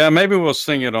 Yeah, maybe we'll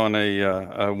sing it on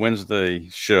a Wednesday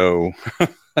show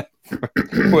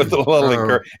with a little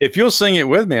encouragement. If you'll sing it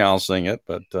with me, I'll sing it.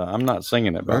 But I'm not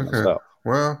singing it by myself.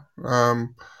 Well,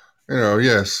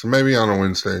 yes, maybe on a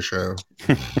Wednesday show.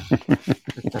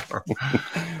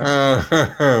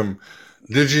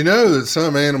 Did you know that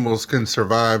some animals can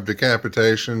survive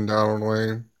decapitation, Donald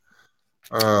Wayne?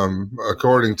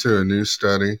 According to a new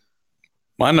study.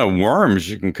 Well, I know worms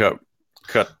you can cut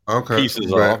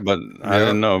pieces off, but I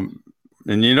didn't know.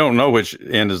 And you don't know which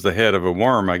end is the head of a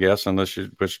worm, I guess, unless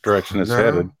which direction it's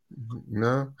headed.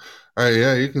 No.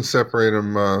 You can separate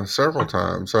them several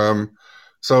times.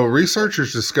 So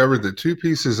researchers discovered that 2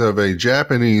 pieces of a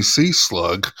Japanese sea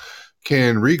slug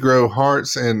can regrow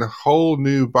hearts and whole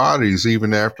new bodies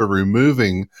even after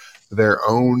removing their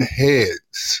own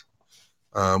heads.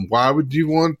 Why would you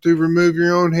want to remove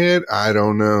your own head? I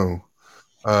don't know.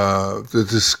 The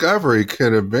discovery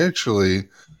could eventually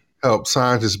help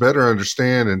scientists better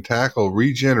understand and tackle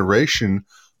regeneration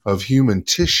of human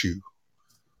tissue.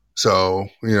 So,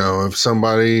 if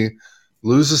somebody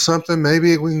loses something,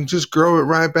 maybe we can just grow it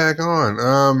right back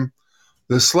on.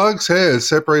 The slug's head,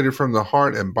 separated from the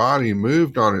heart and body,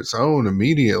 moved on its own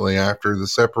immediately after the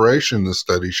separation, the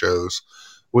study shows.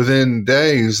 Within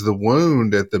days, the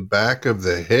wound at the back of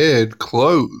the head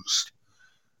closed.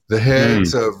 The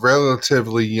heads of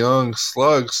relatively young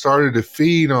slugs started to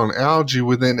feed on algae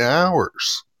within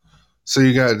hours. So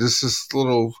you got just this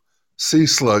little sea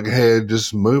slug head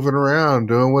just moving around,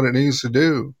 doing what it needs to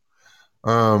do.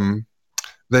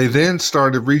 They then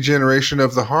started regeneration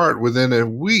of the heart within a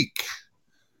week.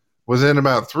 Within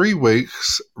about 3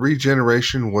 weeks,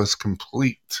 regeneration was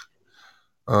complete.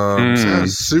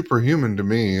 Sounds superhuman to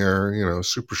me, or,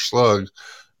 super slug.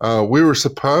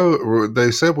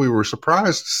 They said we were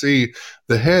surprised to see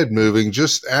the head moving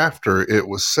just after it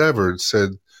was severed,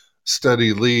 said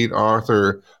study lead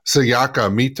author Sayaka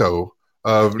Mito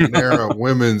of Nara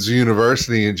Women's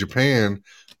University in Japan.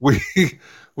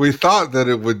 We thought that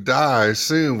it would die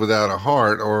soon without a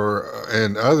heart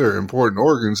and other important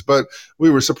organs, but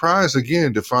we were surprised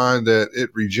again to find that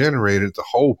it regenerated the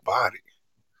whole body.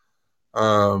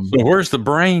 So where's the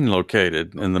brain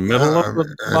located? In the middle of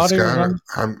the body?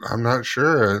 I'm not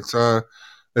sure.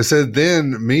 It said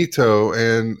then Mito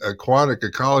and aquatic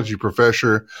ecology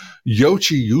professor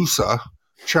Yoichi Yusa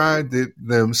tried it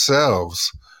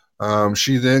themselves.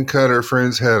 She then cut her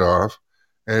friend's head off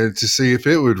and to see if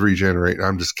it would regenerate.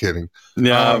 I'm just kidding.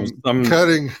 Yeah, I'm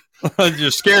cutting.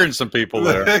 You're scaring some people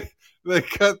there. They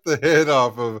cut the head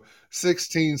off of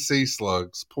 16 sea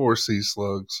slugs, poor sea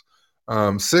slugs.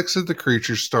 6 of the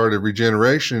creatures started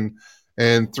regeneration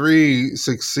and 3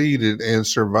 succeeded and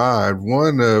survived.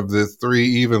 One of the 3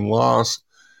 even lost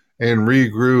and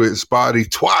regrew its body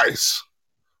twice.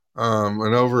 An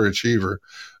overachiever.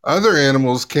 Other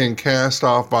animals can cast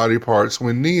off body parts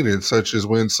when needed, such as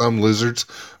when some lizards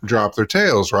drop their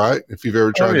tails, right? If you've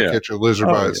ever tried to catch a lizard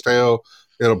by its tail,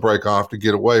 it'll break off to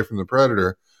get away from the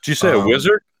predator. Did you say a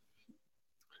wizard?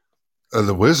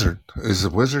 The wizard. Is the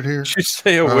wizard here? Did you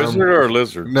say a wizard or a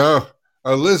lizard? No,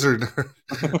 a lizard.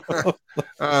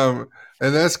 And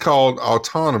that's called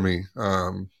autonomy.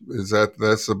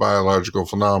 That's the biological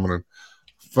phenomenon.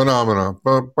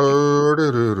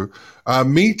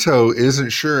 Mito isn't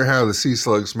sure how the sea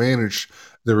slugs manage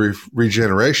the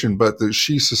regeneration, but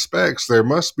she suspects there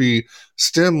must be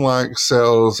stem-like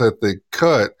cells at the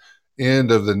cut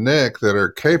end of the neck that are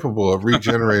capable of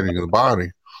regenerating the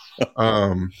body.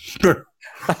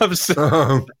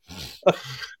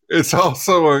 It's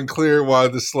also unclear why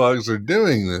the slugs are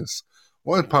doing this.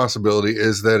 One possibility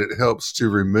is that it helps to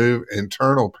remove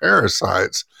internal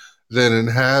parasites that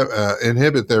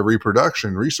inhibit their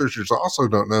reproduction. Researchers also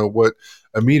don't know what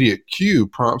immediate cue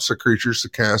prompts the creatures to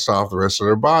cast off the rest of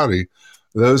their body.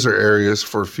 Those are areas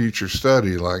for future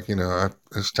study. Like,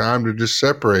 it's time to just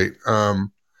separate.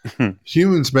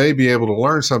 Humans may be able to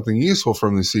learn something useful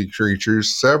from the sea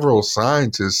creatures, several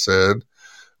scientists said.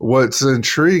 What's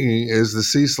intriguing is the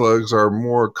sea slugs are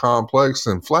more complex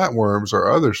than flatworms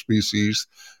or other species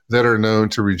that are known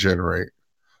to regenerate,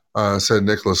 said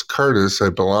Nicholas Curtis, a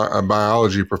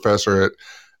biology professor at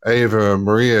Ave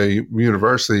Maria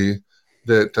University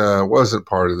that wasn't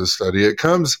part of the study. It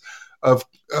comes, of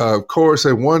course,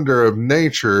 a wonder of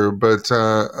nature, but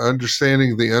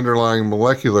understanding the underlying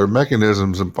molecular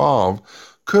mechanisms involved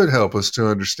could help us to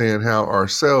understand how our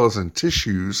cells and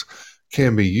tissues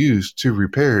can be used to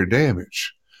repair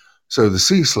damage. So the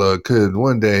sea slug could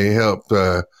one day help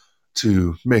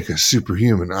to make us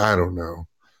superhuman. I don't know.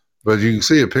 But you can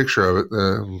see a picture of it.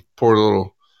 The poor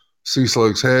little sea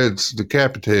slug's head's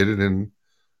decapitated, and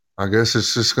I guess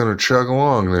it's just going to chug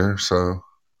along there. So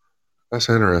that's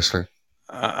interesting.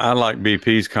 I like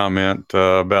BP's comment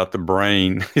about the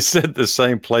brain. He said the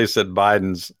same place that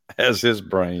Biden's has his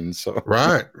brain. So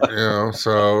right,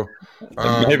 so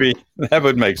maybe that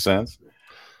would make sense.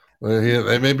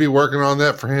 They may be working on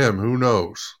that for him. Who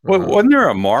knows? Well, wasn't there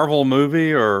a Marvel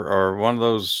movie or one of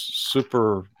those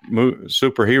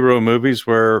superhero movies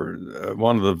where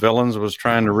one of the villains was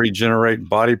trying to regenerate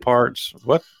body parts?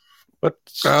 What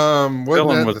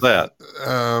villain was that?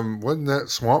 Wasn't that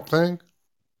Swamp Thing?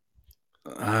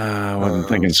 I wasn't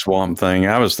thinking Swamp Thing.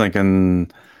 I was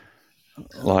thinking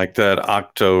like that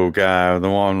Octo guy, the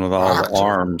one with all the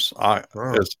arms.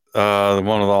 The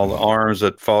one with all the arms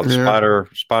that fought Spider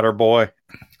Boy.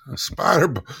 Spider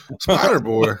Boy.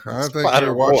 I think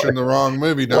you're watching the wrong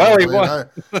movie. I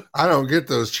don't get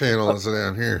those channels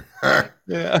down here.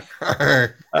 Yeah.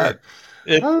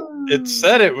 It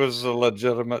said it was a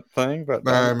legitimate thing, but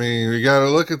I mean, you got to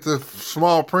look at the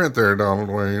small print there, Donald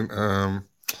Wayne.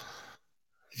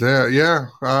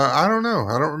 I don't know.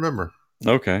 I don't remember.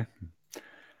 Okay.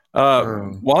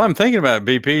 While I'm thinking about it,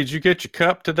 BP, did you get your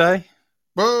cup today?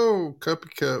 Whoa,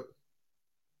 cuppy cup.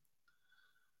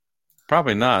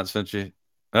 Probably not, since you.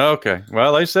 Okay.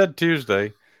 Well, they said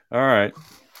Tuesday. All right.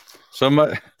 So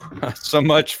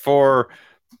much for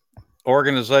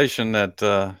organization at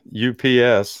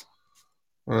UPS.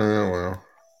 Well.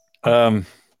 All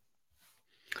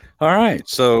right.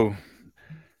 So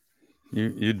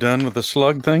you done with the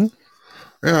slug thing?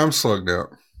 Yeah, I'm slugged out.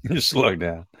 You're slugged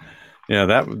out. Yeah,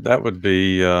 that would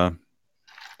be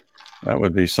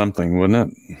something,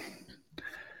 wouldn't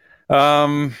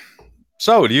it?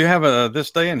 So, do you have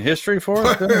this day in history for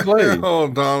us? Oh,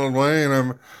 Donald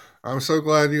Wayne, I'm so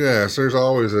glad you asked. There's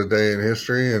always a day in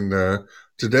history, and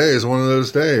today is one of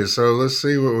those days. So let's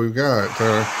see what we've got.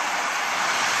 Hiya,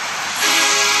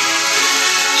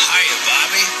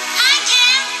 Barbie. Hi,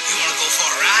 Ken. You want to go for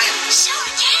a ride? Sure,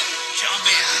 Ken. Jump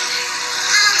in.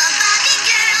 I'm a Barbie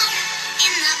girl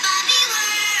in the Barbie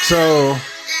world. So,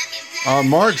 on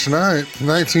March 9th,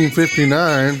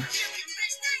 1959,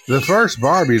 the first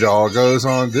Barbie doll goes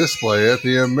on display at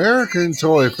the American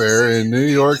Toy Fair in New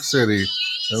York City.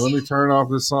 And let me turn off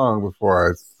this song before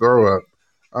I throw up.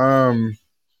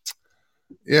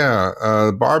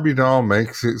 The Barbie doll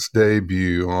makes its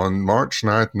debut on March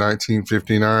 9th,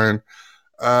 1959.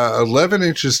 11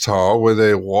 inches tall with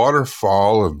a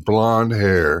waterfall of blonde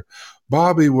hair.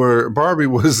 Barbie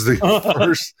was the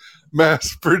first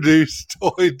mass-produced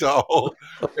toy doll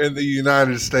in the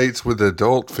United States with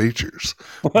adult features.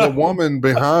 The woman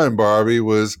behind Barbie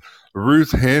was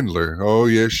Ruth Handler. Oh,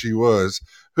 yes, she was.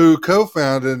 Who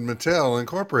co-founded Mattel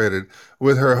Incorporated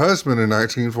with her husband in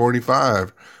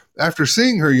 1945. After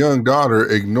seeing her young daughter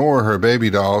ignore her baby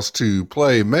dolls to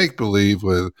play make-believe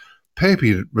with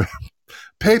papy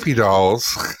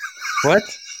dolls. What?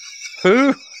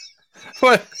 Who?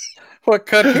 What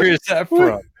country is that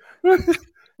from?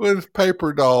 With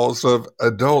paper dolls of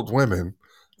adult women.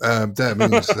 That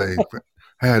means they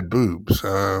had boobs.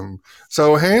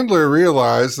 So Handler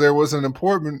realized there was an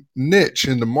important niche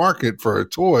in the market for a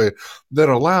toy that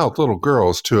allowed little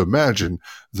girls to imagine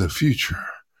the future.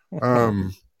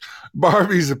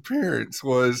 Barbie's appearance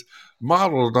was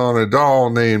modeled on a doll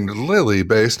named Lily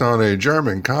based on a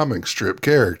German comic strip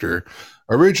character.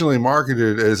 Originally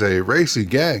marketed as a racy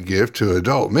gag gift to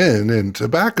adult men in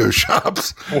tobacco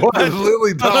shops, the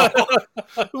Lily doll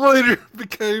later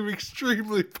became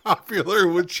extremely popular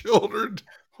with children.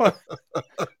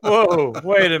 Whoa,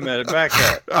 wait a minute. Back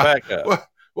up.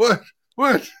 What?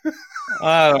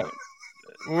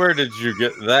 Where did you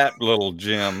get that little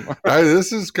gem?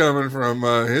 This is coming from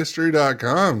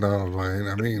history.com, Donald Wayne.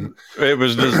 I mean, it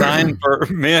was designed for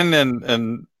men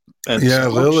and yeah,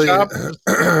 Lily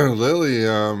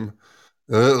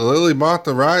Lily bought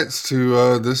the rights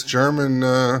to this German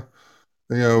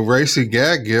racy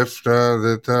gag gift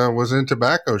that was in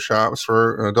tobacco shops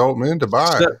for adult men to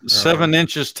buy. 7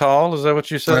 inches tall, is that what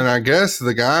you said? And I guess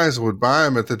the guys would buy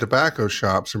them at the tobacco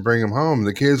shops and bring them home.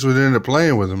 The kids would end up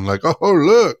playing with them, like, oh,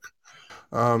 look,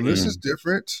 this is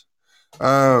different.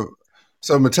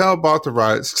 So Mattel bought the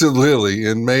rights to Lily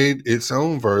and made its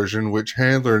own version, which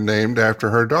Handler named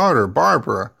after her daughter,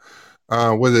 Barbara.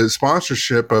 With its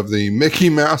sponsorship of the Mickey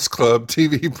Mouse Club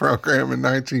TV program in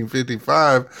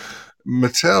 1955,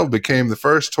 Mattel became the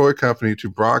first toy company to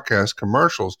broadcast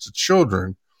commercials to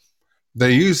children.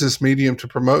 They used this medium to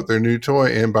promote their new toy,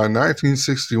 and by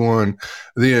 1961,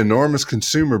 the enormous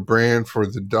consumer brand for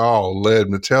the doll led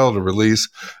Mattel to release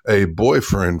a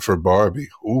boyfriend for Barbie.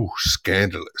 Ooh,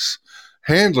 scandalous.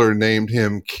 Handler named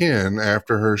him Ken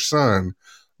after her son,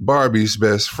 Barbie's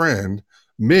best friend.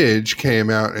 Midge came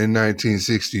out in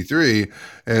 1963,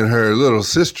 and her little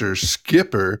sister,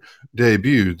 Skipper,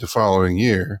 debuted the following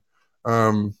year.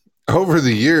 Over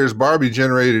the years, Barbie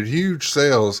generated huge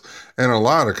sales and a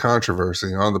lot of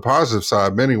controversy. On the positive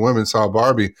side, many women saw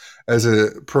Barbie as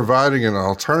providing an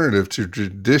alternative to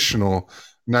traditional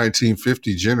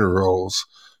 1950 gender roles.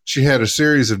 She had a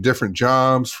series of different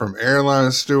jobs, from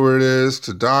airline stewardess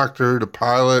to doctor to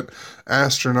pilot,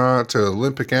 astronaut to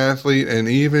Olympic athlete, and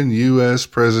even U.S.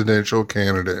 presidential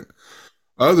candidate.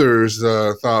 Others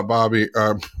thought Barbie,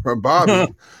 where's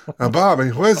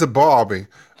the Barbie?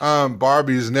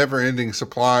 Barbie's never-ending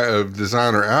supply of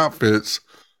designer outfits,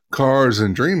 cars,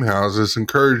 and dream houses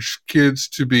encouraged kids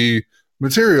to be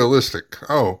materialistic.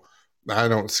 Oh, I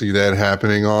don't see that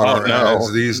happening on our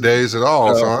ads these days at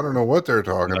all, so I don't know what they're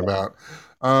talking about.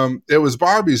 It was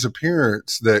Barbie's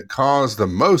appearance that caused the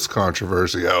most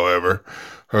controversy, however.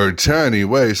 Her tiny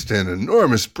waist and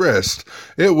enormous breast.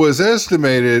 It was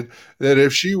estimated that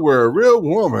if she were a real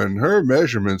woman, her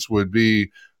measurements would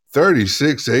be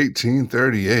 36, 18,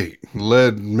 38,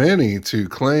 led many to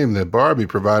claim that Barbie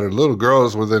provided little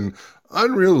girls with an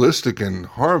unrealistic and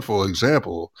harmful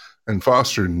example and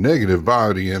fostered negative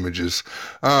body images.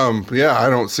 I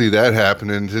don't see that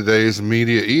happening in today's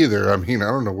media either. I mean, I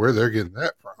don't know where they're getting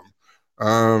that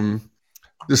from.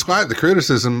 Despite the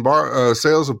criticism,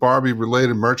 sales of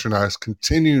Barbie-related merchandise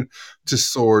continued to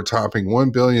soar, topping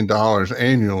 $1 billion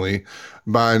annually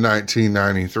by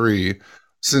 1993.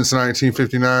 Since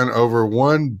 1959, over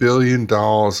 $1 billion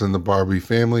in the Barbie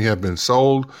family have been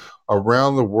sold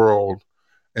around the world,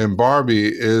 and Barbie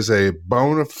is a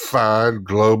bona fide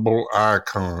global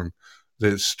icon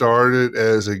that started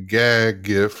as a gag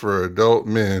gift for adult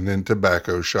men in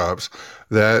tobacco shops.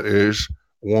 That is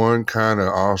one kind of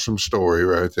awesome story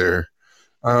right there.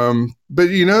 But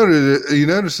you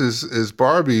notice as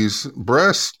Barbie's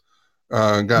breast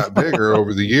got bigger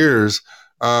over the years,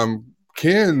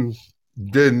 Ken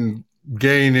didn't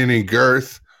gain any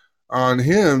girth on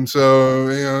him, so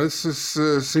this just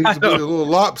seems to be a little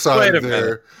lopsided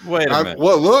there. Wait a minute.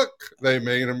 Well, look, they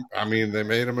made him. I mean, they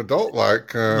made him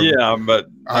adult-like. But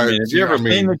have you ever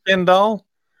seen the Ken doll?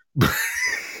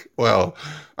 Well,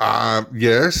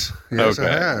 yes, okay. I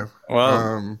have.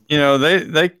 Well,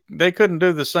 they couldn't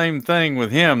do the same thing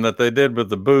with him that they did with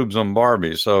the boobs on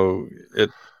Barbie, so that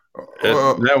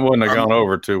wouldn't have gone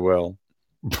over too well.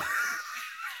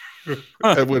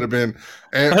 It would have been,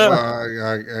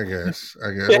 I guess.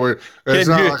 It's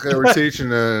not like they were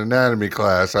teaching an anatomy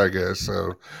class, I guess.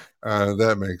 So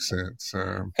that makes sense.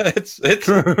 It's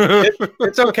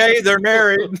okay. They're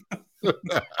married.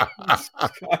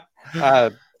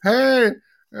 Hey,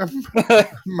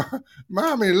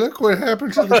 mommy, look what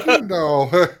happened to the Ken doll.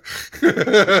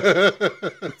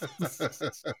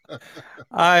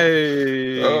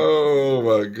 Oh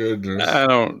my goodness! I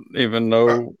don't even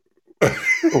know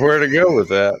where to go with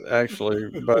that,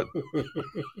 actually. But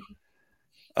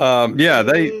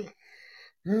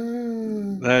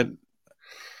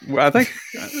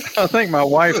I think my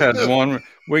wife had one.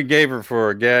 We gave her for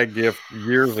a gag gift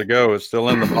years ago. It's still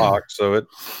in the box, so it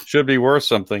should be worth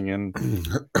something. And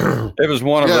it was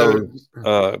one of those,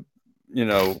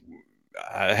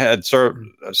 I had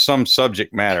some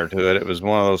subject matter to it. It was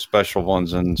one of those special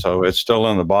ones, and so it's still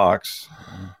in the box.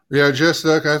 Yeah, just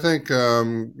look. I think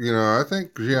I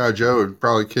think G.I. Joe would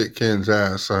probably kick Ken's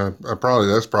ass.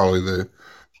 That's probably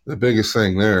the biggest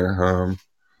thing there.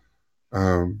 I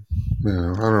don't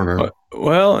know.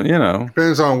 Well,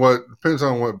 depends on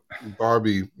what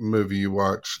Barbie movie you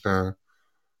watched. The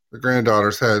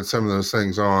granddaughters had some of those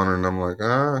things on, and I'm like,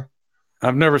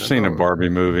 I've never seen a Barbie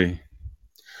movie.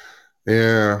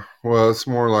 Yeah, well, it's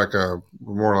more like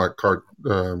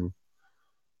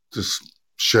just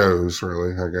shows,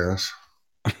 really, I guess.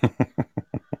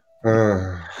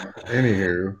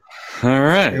 Anywho, all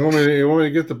right. You want me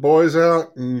to get the boys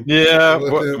out? Yeah.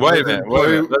 Wait a minute.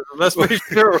 Let's be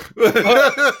sure.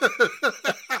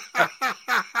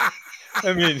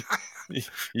 I mean,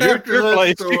 your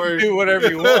place, you can do whatever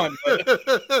you want.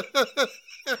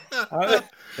 But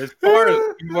as far as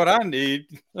what I need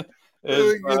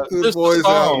is get the boys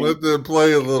out and let them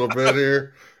play a little bit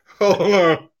here. Hold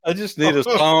on. I just need a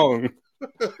song.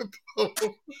 Oh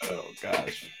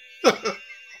gosh. I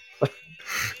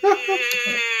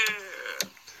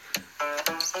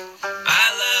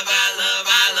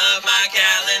love my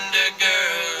calendar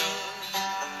girl.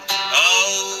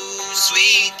 Oh,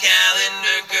 sweet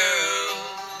calendar girl.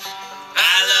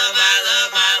 I love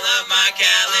my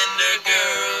calendar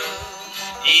girl.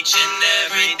 Each and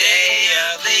every day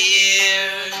of the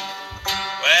year.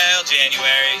 Well,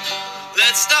 January,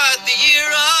 let's start the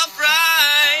year off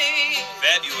right.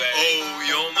 February, oh,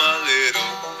 you're my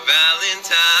little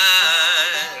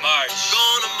Valentine. March,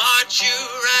 gonna march you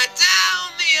right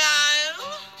down the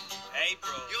aisle.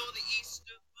 April, you're the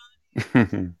Easter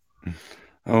bunny.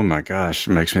 Oh my gosh,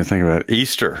 it makes me think about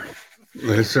Easter.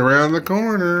 It's around the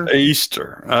corner.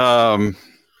 Easter.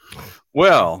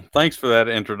 Well, thanks for that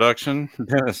introduction,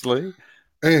 Dennis Lee,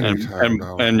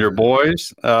 and your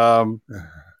boys.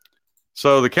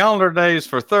 So the calendar days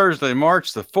for Thursday,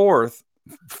 March the 4th.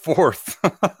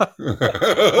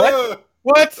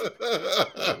 What?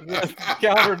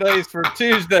 Calendar days for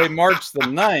Tuesday, March the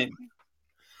 9th.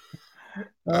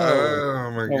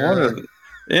 Oh my God.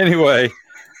 Anyway,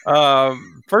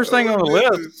 first thing on the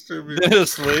list,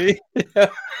 Dennis Lee,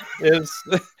 is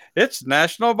it's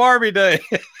National Barbie Day.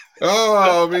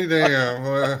 Oh, be damn!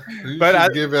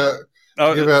 But give out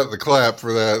the clap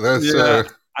for that. That's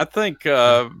I think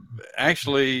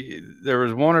actually there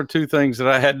was one or two things that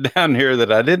I had down here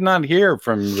that I did not hear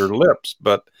from your lips,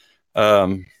 but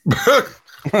well,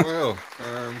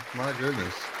 my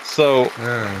goodness. So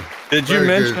did you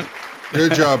mention?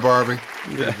 Good job, Barbie.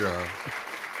 Good job.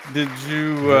 Did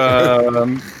you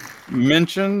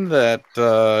mention that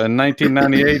in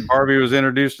 1998 Barbie was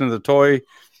introduced into the Toy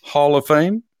Hall of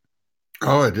Fame?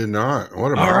 Oh, I did not.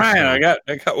 What about? All right, I got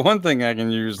one thing I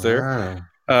can use there.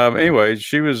 Wow. Anyway,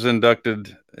 she was inducted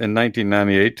in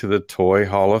 1998 to the Toy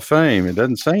Hall of Fame. It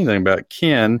doesn't say anything about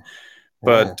Ken,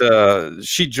 but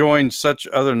she joined such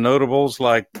other notables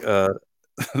like the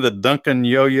Duncan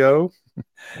Yo-Yo.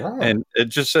 Wow. And it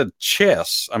just said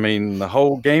chess. I mean, the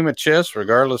whole game of chess,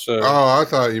 regardless of. Oh, I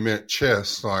thought you meant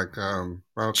chess, like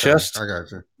okay, chess. I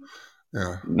got you.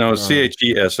 Yeah. No,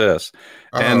 CHESS.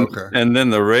 And then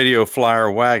the Radio Flyer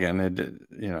Wagon.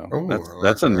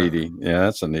 That's a neatie. Yeah,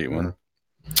 that's a neat one.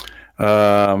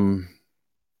 But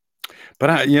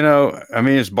I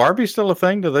mean, is Barbie still a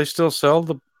thing? Do they still sell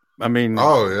the? I mean,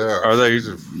 oh yeah. Are they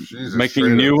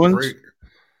making new ones? Freak.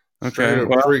 Okay,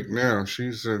 freak now.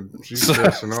 She's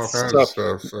dressing all kinds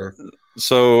of stuff.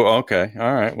 So okay,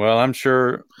 all right. Well, I'm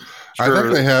sure. I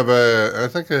think they have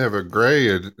a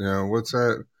gray. What's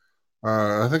that?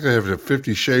 I think they have the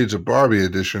 50 Shades of Barbie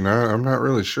edition. I'm not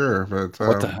really sure, but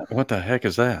what the heck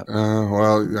is that?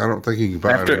 Well, I don't think you can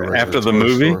buy it after the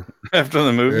movie. Store. After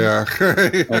the movie, yeah.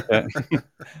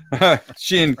 Okay.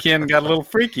 She and Ken got a little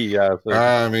freaky.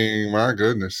 I mean, my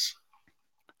goodness.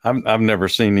 I've never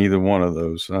seen either one of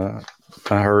those.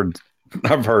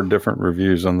 I've heard different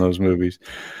reviews on those movies.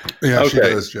 Yeah, okay. She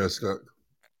does just.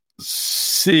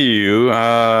 See you.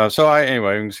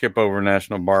 Anyway, we can skip over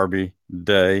National Barbie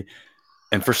Day,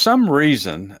 and for some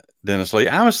reason, Dennis Lee,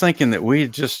 I was thinking that we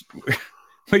just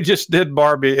did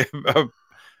Barbie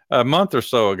a month or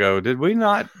so ago. Did we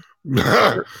not?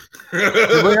 Did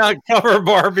we not cover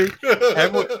Barbie?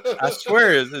 I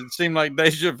swear it seemed like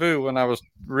deja vu when I was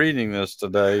reading this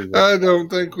today. I don't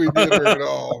think we did her at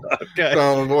all. Okay.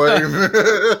 Donald Wayne.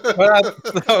 Well, I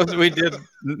thought we did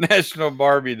National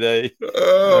Barbie Day.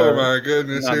 Oh my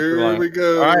goodness! Here we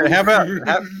go. All right, how about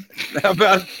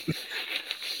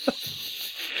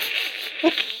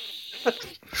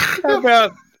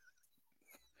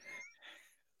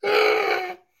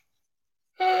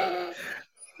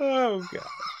oh God.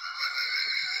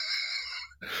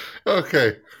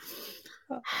 Okay.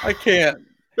 I can't.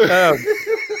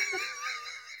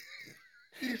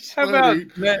 How about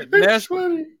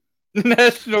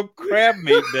National Crab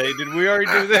Meat Day? Did we already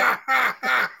do that?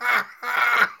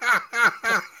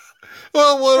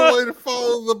 Well, what a way to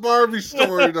follow the Barbie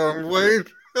story, Donald Wayne.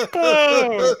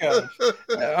 Oh gosh!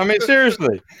 I mean,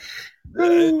 seriously,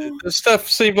 this stuff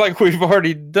seems like we've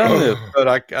already done this,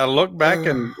 but I look back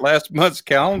in last month's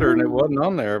calendar and it wasn't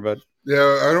on there. But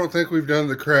yeah, I don't think we've done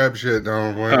the crabs yet,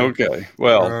 Donald Wayne. Okay,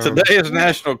 well, today is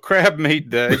National Crab Meat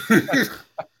Day.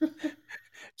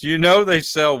 Do you know they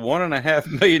sell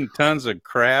 1.5 million tons of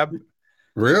crab?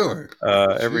 Really?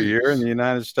 Every year in the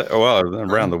United States. Well,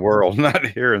 around the world, not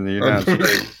here in the United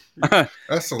States.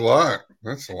 That's a lot.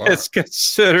 That's a lot. It's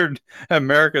considered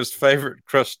America's favorite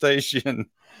crustacean.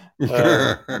 You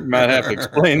might have to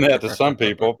explain that to some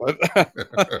people, but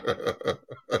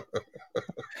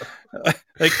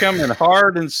they come in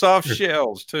hard and soft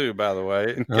shells too, by the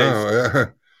way.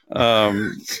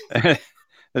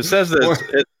 It says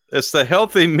that it's the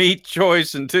healthy meat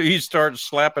choice until you start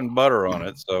slapping butter on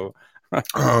it. So,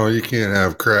 you can't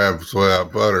have crabs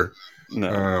without butter.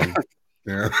 No.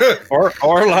 Yeah. or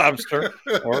lobster.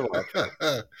 Or lobster.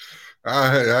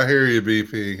 I hear you,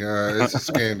 BP. It's a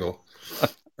scandal.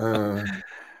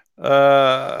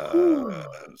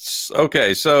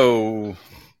 Okay, so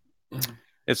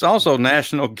it's also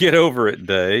National Get Over It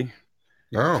Day.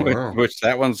 Which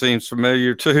that one seems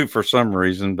familiar too for some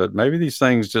reason, but maybe these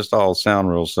things just all sound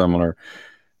real similar.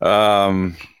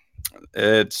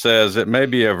 It says it may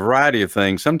be a variety of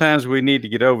things. Sometimes we need to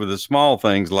get over the small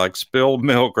things like spilled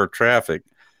milk or traffic.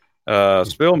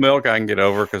 Spilled milk I can get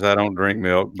over because I don't drink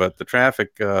milk, but the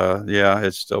traffic,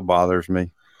 it still bothers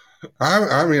me.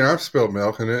 I mean, I've spilled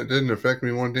milk and it didn't affect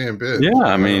me one damn bit. Yeah,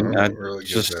 I mean, I really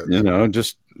just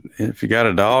if you got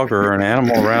a dog or an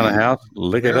animal around the house,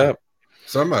 lick it up.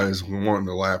 Somebody's wanting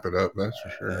to lap it up, that's for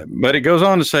sure. But it goes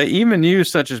on to say, even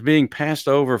news such as being passed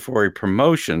over for a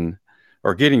promotion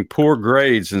or getting poor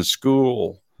grades in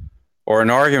school or an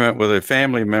argument with a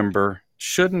family member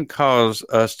shouldn't cause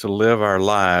us to live our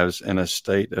lives in a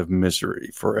state of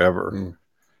misery forever.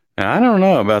 And I don't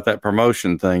know about that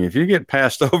promotion thing. If you get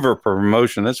passed over a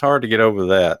promotion, it's hard to get over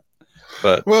that.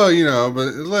 But but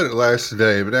let it last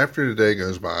today. But after the day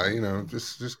goes by,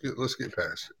 let's get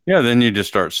past it. Yeah, then you just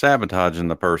start sabotaging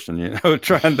the person.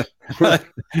 Trying to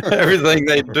everything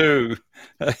they do.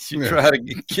 You try to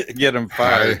get them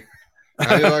fired.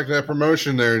 How do you like that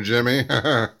promotion there, Jimmy?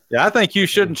 Yeah, I think you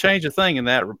shouldn't change a thing in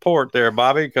that report there,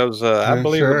 Bobby, because I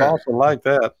believe the boss will like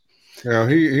that.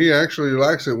 He actually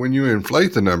likes it when you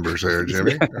inflate the numbers there,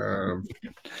 Jimmy.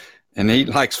 And he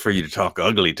likes for you to talk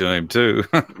ugly to him, too.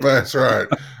 That's right.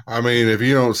 I mean, if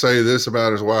you don't say this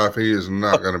about his wife, he is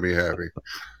not going to be happy.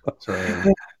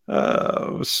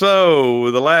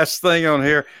 So the last thing on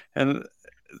here, and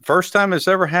first time it's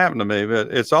ever happened to me,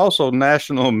 but it's also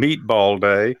National Meatball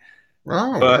Day.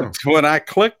 When I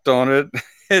clicked on it,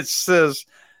 it says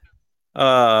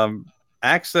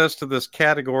access to this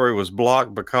category was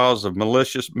blocked because of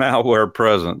malicious malware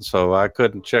present, so I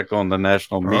couldn't check on the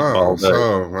National Meatball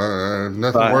Day.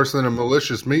 Nothing worse than a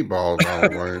malicious meatball.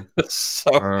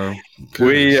 So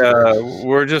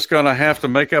we're just going to have to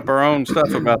make up our own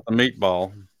stuff about the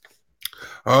meatball.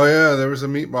 Oh yeah, there was a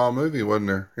meatball movie, wasn't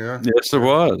there? Yeah. Yes, there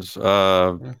was.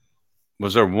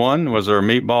 Was there one? Was there a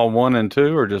Meatball 1 and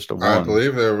 2, or just a 1? I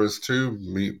believe there was 2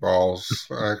 meatballs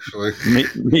actually.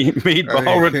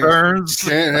 Meatball Returns.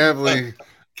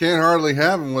 Can't hardly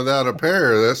have them without a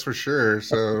pair. That's for sure.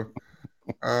 So,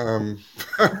 oh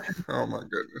my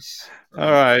goodness.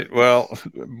 All right. Well,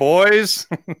 boys.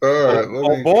 All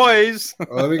right. Boys.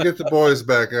 Let me get the boys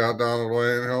back out, Donald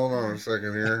Wayne. Hold on a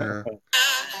second here.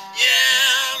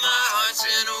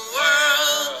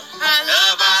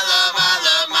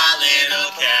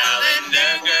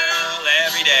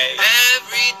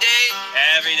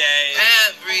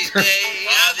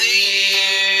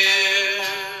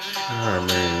 I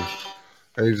mean,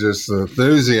 he's just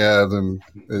enthusiasm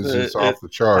is just off the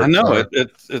charts. I know it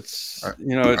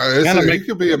kind of he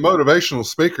could be a motivational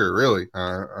speaker, really.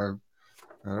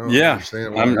 I don't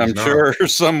understand why I'm sure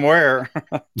somewhere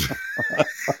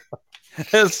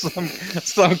there's some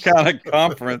kind of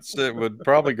conference that would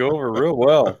probably go over real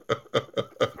well.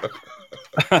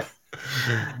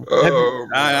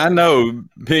 I know,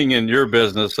 being in your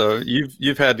business, so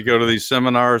you've had to go to these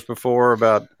seminars before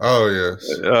about. Oh yes.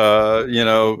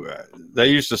 They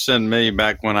used to send me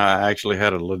back when I actually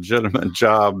had a legitimate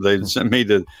job. They'd send me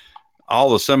to all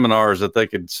the seminars that they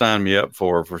could sign me up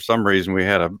for. For some reason, we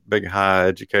had a big high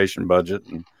education budget,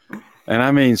 and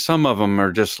I mean, some of them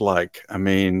are just like, I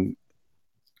mean,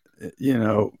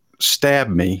 stab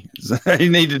me. You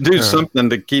need to do something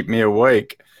to keep me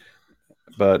awake.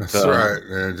 But that's right.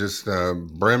 They're just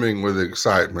brimming with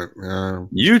excitement.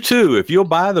 You too, if you'll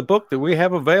buy the book that we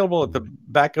have available at the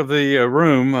back of the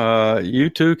room, you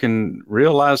too can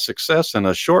realize success in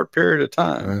a short period of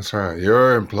time. That's right.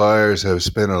 Your employers have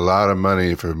spent a lot of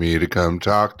money for me to come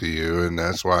talk to you, and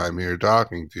that's why I'm here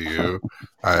talking to you.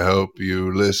 I hope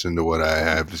you listen to what I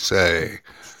have to say.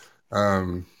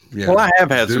 Well, I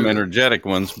have had some energetic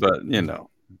ones, but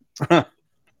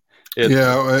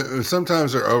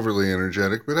sometimes they're overly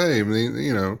energetic, but hey,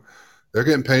 they're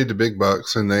getting paid the big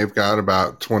bucks, and they've got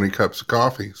about 20 cups of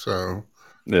coffee. So,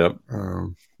 yep.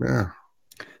 Yeah.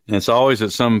 And it's always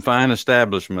at some fine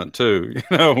establishment too,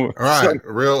 Right.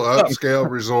 Real upscale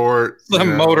resort.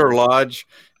 Some motor lodge,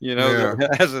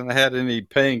 that hasn't had any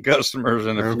paying customers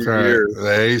in a few years.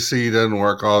 The AC doesn't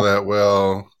work all that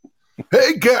well.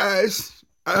 Hey guys,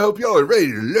 I hope y'all are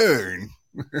ready to learn.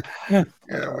 Yeah,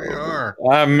 we are.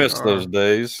 I miss those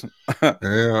days.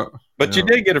 Yeah. But you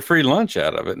did get a free lunch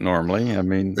out of it normally. I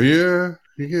mean, yeah,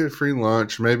 you get a free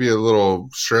lunch, maybe a little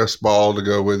stress ball to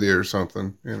go with you or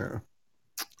something,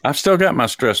 I've still got my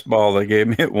stress ball they gave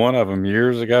me at one of them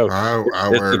years ago. I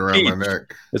wear it around my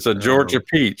neck. It's a Georgia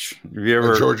peach. Have you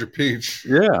ever? A Georgia peach.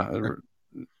 Yeah.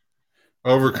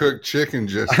 Overcooked chicken,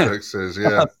 Jessica says.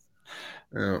 Yeah.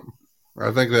 Yeah.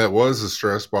 I think that was a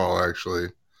stress ball, actually.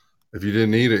 If you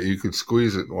didn't eat it, you could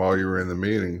squeeze it while you were in the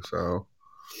meeting. So,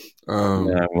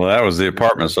 well, that was the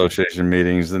apartment association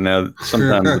meetings, and now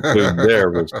sometimes the food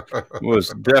there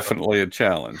was definitely a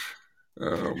challenge.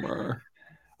 Oh my!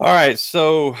 All right,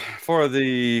 so for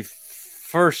the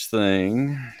first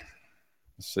thing,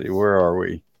 let's see, where are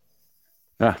we?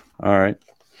 All right.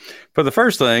 For the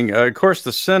first thing, of course,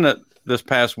 the Senate this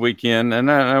past weekend,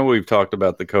 and I know we've talked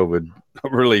about the COVID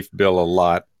relief bill a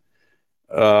lot.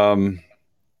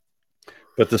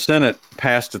 But the Senate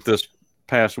passed it this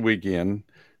past weekend.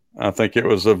 I think it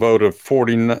was a vote of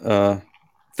 50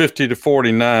 to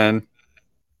 49.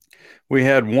 We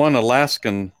had one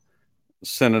Alaskan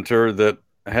senator that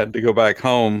had to go back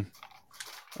home.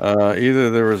 Either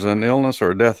there was an illness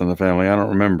or a death in the family. I don't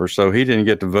remember. So he didn't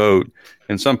get to vote.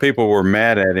 And some people were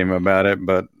mad at him about it.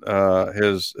 But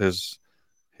his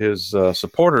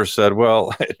supporters said,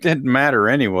 well, it didn't matter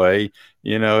anyway.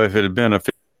 If it had been a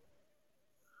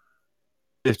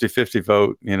 50-50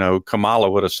 vote, Kamala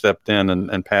would have stepped in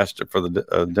and passed it for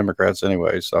the Democrats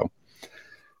anyway. So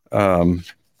I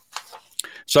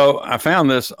found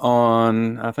this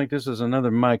on, I think this is another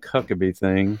Mike Huckabee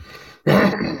thing,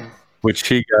 which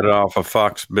he got it off of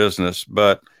Fox Business.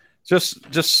 But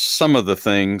just some of the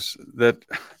things that,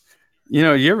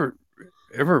 you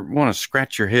ever want to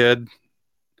scratch your head,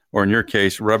 or in your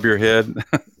case, rub your head?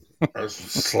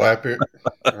 Slap it.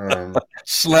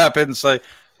 Slap it and say,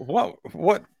 what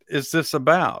is this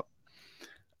about?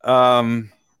 But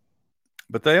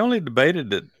they only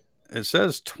debated it. It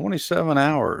says 27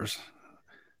 hours.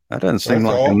 That doesn't seem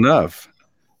like enough.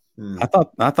 I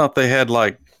thought they had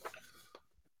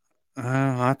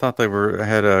I thought they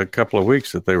had a couple of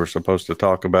weeks that they were supposed to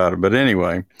talk about it. But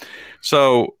anyway,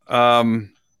 so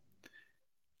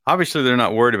obviously they're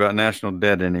not worried about national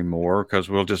debt anymore because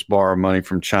we'll just borrow money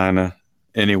from China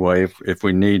anyway if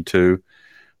we need to.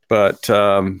 But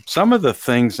some of the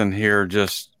things in here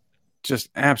just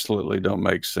absolutely don't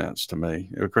make sense to me.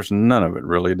 Of course, none of it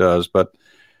really does. But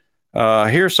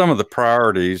here's some of the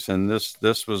priorities, and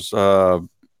this was, I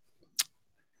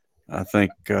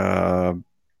think,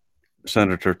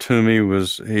 Senator Toomey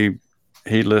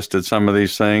he listed some of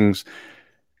these things.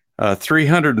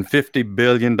 $350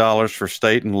 billion for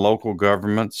state and local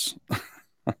governments.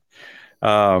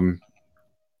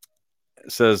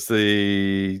 Says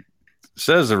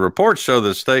the reports show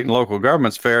that state and local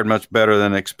governments fared much better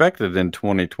than expected in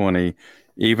 2020,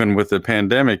 even with the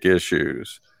pandemic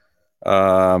issues.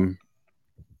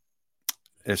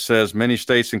 It says many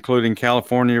states, including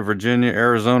California, Virginia,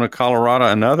 Arizona, Colorado,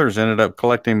 and others, ended up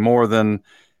collecting more in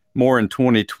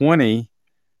 2020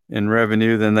 in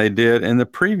revenue than they did in the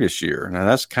previous year. Now,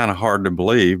 that's kind of hard to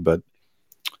believe, but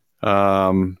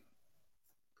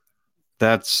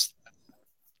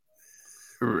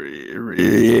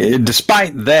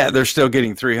despite that, they're still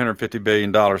getting $350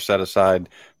 billion set aside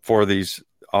for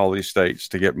all these states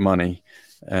to get money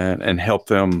and help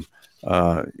them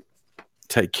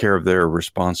take care of their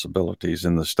responsibilities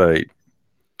in the state.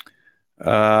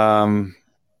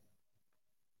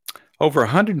 Over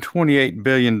 $128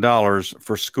 billion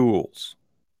for schools.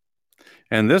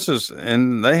 And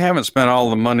they haven't spent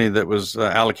all the money that was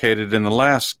allocated in the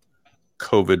last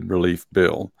COVID relief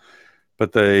bill.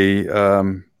 But this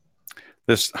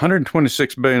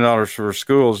 $126 billion for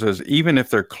schools is even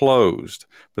if they're closed,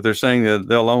 but they're saying that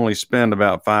they'll only spend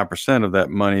about 5% of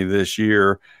that money this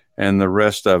year, and the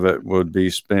rest of it would be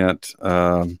spent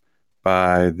by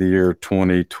the year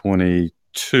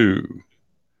 2022.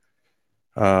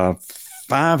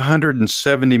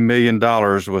 $570 million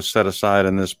was set aside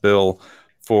in this bill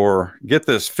for, get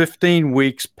this, 15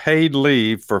 weeks paid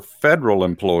leave for federal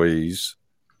employees.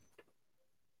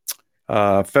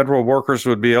 Federal workers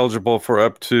would be eligible for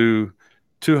up to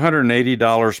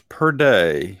 $280 per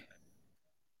day,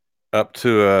 up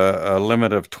to a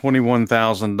limit of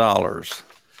 $21,000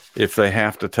 if they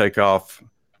have to take off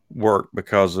work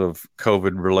because of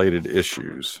COVID-related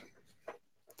issues.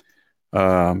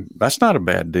 That's not a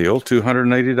bad deal,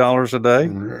 $280 a day.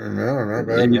 No, not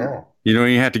bad at all. You know,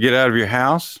 you have to get out of your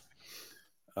house.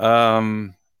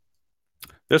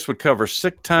 This would cover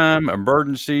sick time,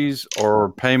 emergencies,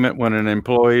 or payment when an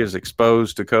employee is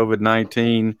exposed to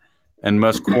COVID-19 and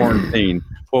must quarantine.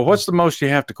 Well, what's the most you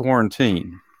have to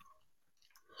quarantine?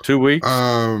 2 weeks?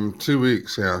 2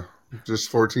 weeks, yeah. Just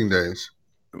 14 days.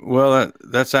 Well,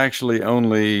 that's actually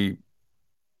only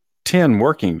 10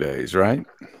 working days, right?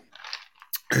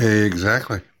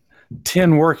 Exactly.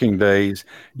 10 working days,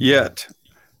 yet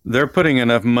they're putting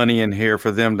enough money in here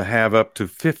for them to have up to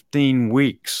 15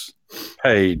 weeks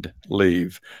paid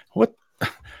leave. What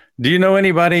do you know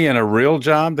anybody in a real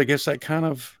job that gets that kind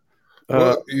of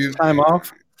time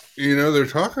off? You know, they're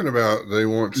talking about they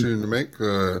want to make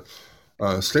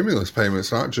stimulus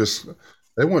payments, not just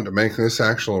they want to make this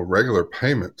actual regular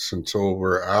payments until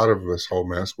we're out of this whole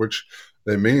mess, which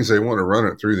that means they want to run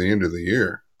it through the end of the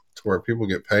year to where people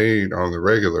get paid on the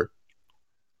regular.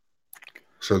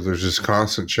 So there's just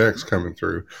constant checks coming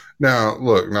through. Now,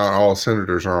 look, not all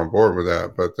senators are on board with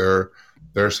that, but there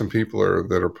are some people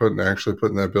that are actually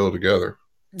putting that bill together.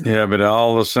 Yeah, but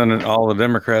all the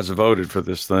Democrats voted for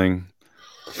this thing.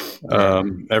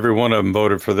 Every one of them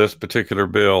voted for this particular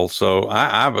bill. So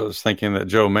I was thinking that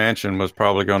Joe Manchin was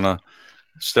probably going to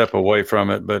step away from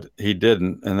it, but he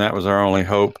didn't, and that was our only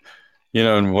hope. You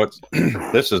know, and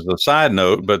this is a side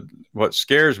note, but what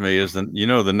scares me is that, you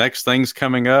know, the next thing's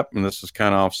coming up, and this is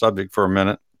kind of off subject for a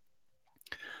minute,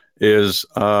 is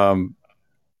gun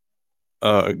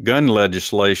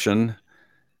legislation.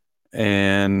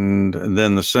 And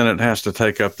then the Senate has to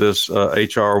take up this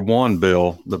H.R. 1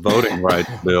 bill, the voting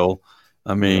rights bill.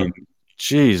 I mean,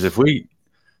 geez, if we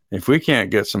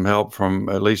can't get some help from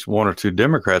at least one or two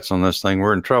Democrats on this thing,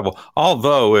 we're in trouble.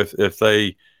 Although if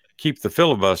they keep the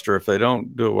filibuster, if they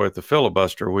don't do away with the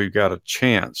filibuster, we've got a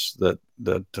chance that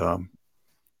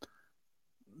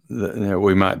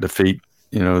we might defeat,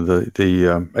 you know,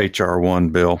 the H.R. 1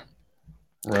 bill.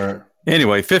 Right.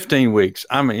 Anyway, 15 weeks.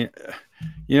 I mean,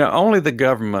 you know, only the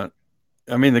government.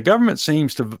 I mean, the government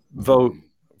seems to vote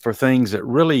for things that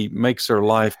really makes their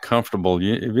life comfortable.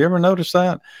 Have you ever noticed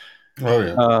that? Oh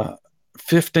yeah.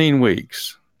 15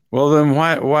 weeks. Well, then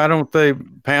why don't they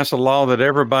pass a law that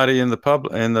everybody in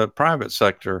the private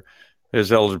sector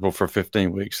is eligible for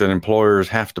 15 weeks? That employers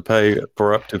have to pay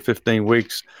for up to 15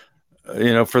 weeks,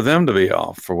 you know, for them to be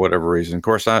off for whatever reason. Of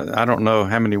course, I don't know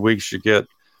how many weeks you get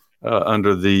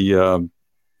under the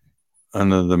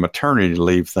maternity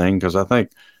leave thing, because I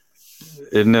think,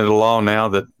 isn't it a law now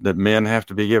that men have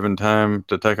to be given time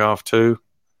to take off too?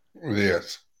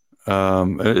 Yes.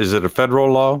 Is it a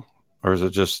federal law or is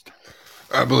it just?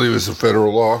 I believe it's a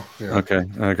federal law. Yeah. Okay,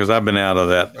 because I've been out of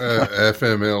that.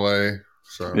 FMLA.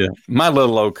 So yeah, my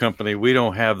little old company, we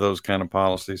don't have those kind of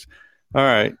policies. All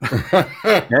right,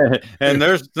 and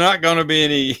there's not going to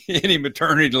be any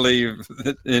maternity leave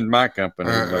in my company.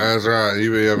 That's right.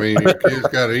 I mean, your kids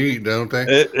got to eat, don't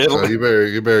they? So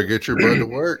you better get your butt to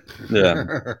work.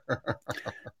 Yeah.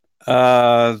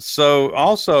 So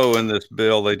also in this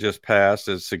bill they just passed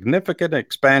is significant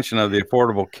expansion of the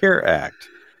Affordable Care Act,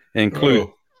 include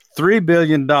 $3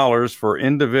 billion for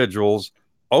individuals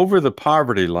over the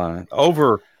poverty line,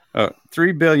 over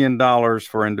 $3 billion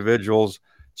for individuals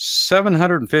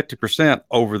 750%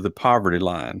 over the poverty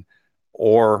line,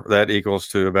 or that equals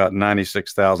to about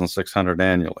 $96,600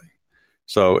 annually.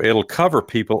 So it'll cover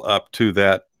people up to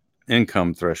that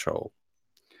income threshold.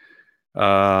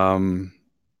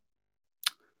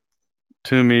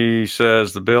 Toomey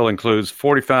says the bill includes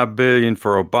 $45 billion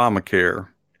for Obamacare.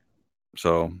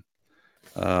 So,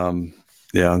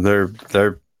 yeah,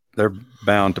 they're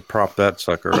bound to prop that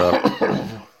sucker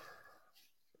up.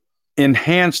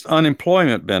 Enhanced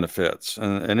unemployment benefits,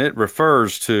 and it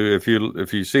refers to,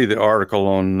 if you see the article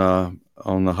on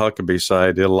the Huckabee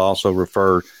site, it'll also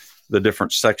refer the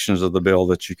different sections of the bill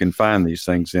that you can find these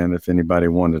things in if anybody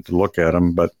wanted to look at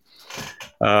them. But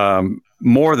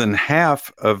more than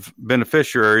half of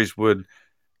beneficiaries would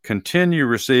continue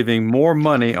receiving more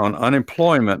money on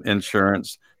unemployment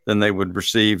insurance than they would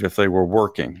receive if they were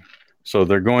working. So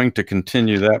they're going to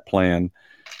continue that plan.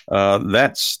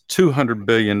 That's $200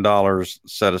 billion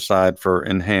set aside for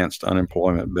enhanced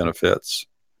unemployment benefits.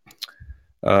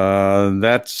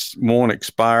 That won't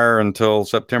expire until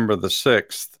September the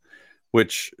 6th,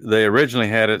 which they originally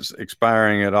had it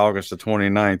expiring at August the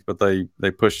 29th, but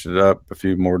they pushed it up a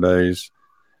few more days.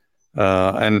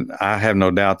 And I have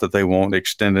no doubt that they won't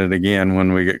extend it again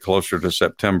when we get closer to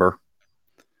September.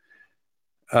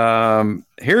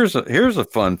 Here's a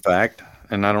fun fact,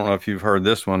 and I don't know if you've heard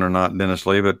this one or not, Dennis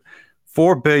Lee, but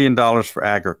 $4 billion for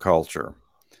agriculture.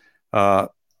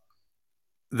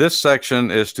 This section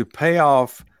is to pay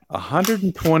off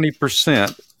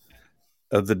 120%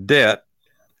 of the debt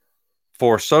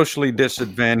for socially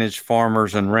disadvantaged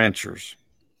farmers and ranchers.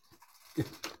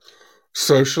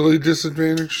 Socially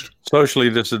disadvantaged?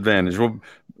 Socially disadvantaged. Well,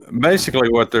 basically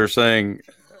what they're saying,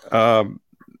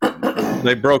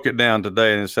 they broke it down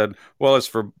today and said, well, it's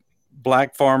for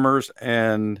black farmers,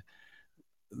 and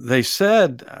they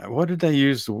said, what did they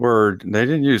use the word? They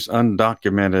didn't use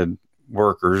undocumented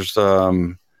workers.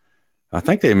 I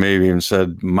think they maybe even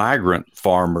said migrant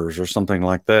farmers or something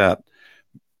like that.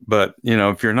 But,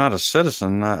 if you're not a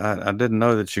citizen, I didn't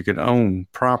know that you could own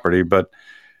property. But,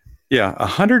 yeah,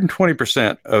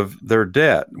 120% of their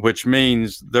debt, which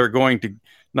means they're going to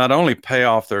not only pay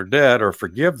off their debt or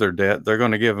forgive their debt, they're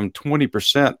going to give them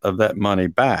 20% of that money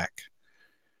back.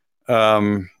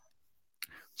 So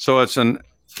it's an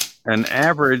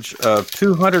average of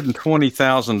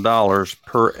 $220,000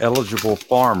 per eligible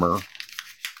farmer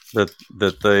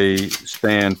that they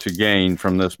stand to gain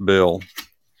from this bill.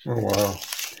 Oh, wow.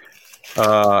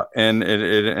 And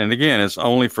again, it's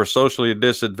only for socially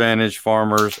disadvantaged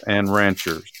farmers and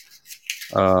ranchers.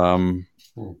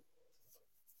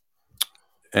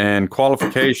 And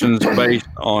qualifications based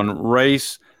on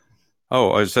race.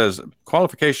 Oh, it says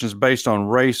qualifications based on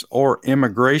race or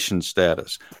immigration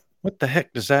status. What the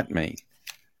heck does that mean?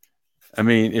 I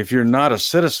mean, if you're not a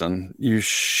citizen, you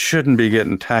shouldn't be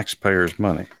getting taxpayers'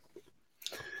 money.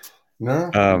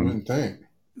 No, I wouldn't think.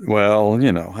 Well,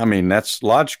 that's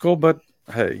logical, but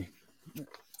hey,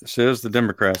 this is the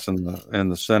Democrats in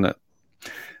the Senate.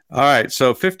 All right,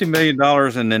 so $50 million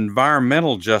in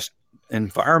environmental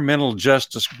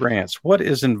justice grants. What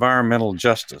is environmental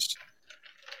justice?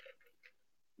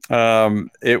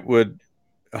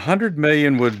 $100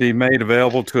 million would be made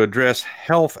available to address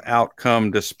health outcome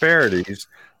disparities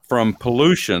from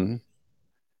pollution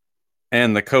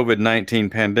and the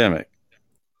COVID-19 pandemic.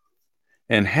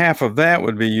 And half of that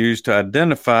would be used to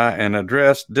identify and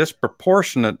address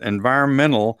disproportionate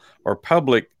environmental or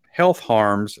public health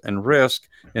harms and risk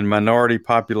in minority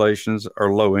populations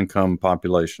or low-income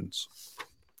populations.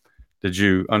 Did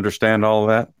you understand all of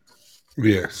that?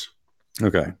 Yes.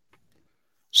 Okay.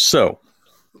 So,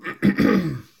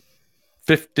 $50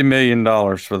 million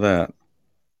for that.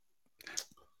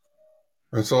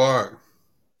 That's a lot.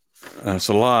 That's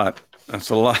a lot. That's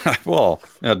a lot. Well,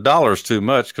 a dollar's too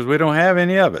much because we don't have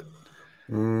any of it.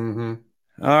 Mm-hmm.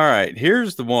 All right.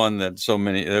 Here's the one that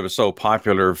was so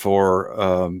popular for,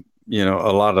 a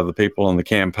lot of the people on the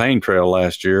campaign trail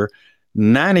last year.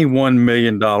 $91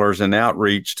 million in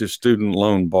outreach to student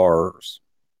loan borrowers.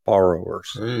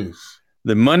 Jeez.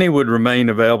 The money would remain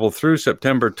available through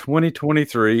September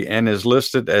 2023 and is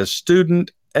listed as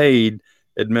Student Aid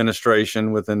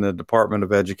Administration within the Department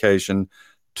of Education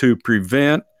to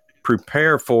prevent,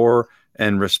 prepare for,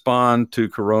 and respond to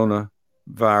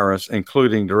coronavirus,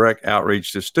 including direct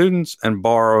outreach to students and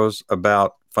borrowers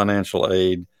about financial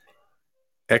aid,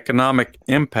 economic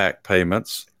impact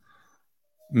payments,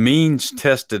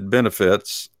 means-tested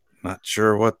benefits, not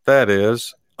sure what that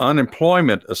is,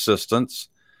 unemployment assistance,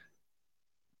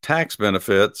 tax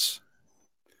benefits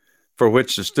for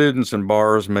which the students and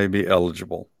borrowers may be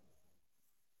eligible.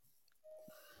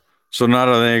 So not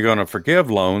only are they going to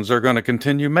forgive loans, they're going to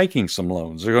continue making some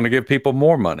loans. They're going to give people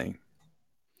more money.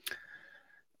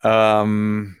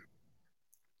 And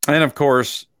of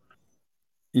course,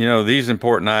 these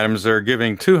important items. They're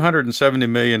giving $270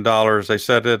 million. They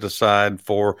set it aside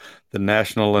for the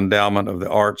National Endowment of the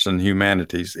Arts and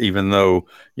Humanities, even though,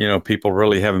 people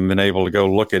really haven't been able to go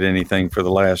look at anything for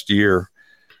the last year.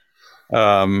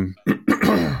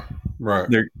 Right.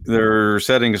 They're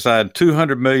setting aside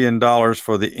 $200 million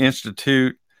for the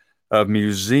Institute of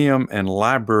Museum and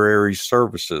Library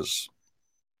Services.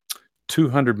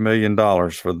 $200 million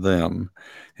for them.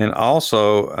 And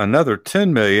also another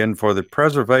 $10 million for the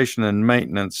preservation and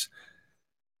maintenance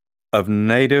of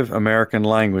Native American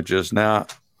languages. Now,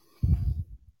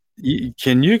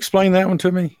 can you explain that one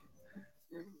to me?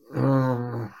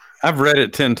 I've read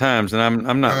it 10 times, and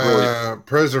I'm not really.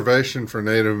 Preservation for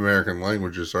Native American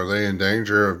languages. Are they in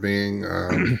danger of being, are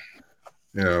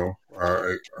they?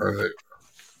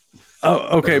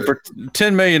 Oh, okay. For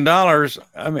 $10 million,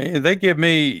 I mean, they give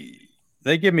me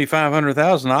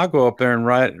 500,000. I'll go up there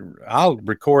and I'll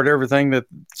record everything that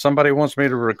somebody wants me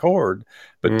to record.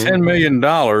 But $10 million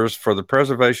for the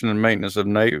preservation and maintenance of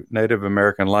Native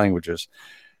American languages,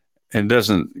 and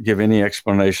doesn't give any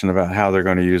explanation about how they're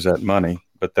going to use that money.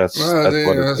 But that's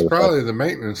probably the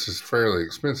maintenance is fairly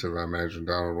expensive, I imagine,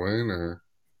 Donald Wayne.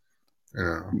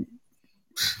 I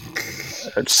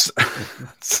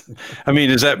mean,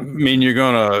 does that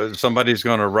mean somebody's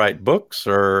gonna write books,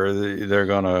 or they're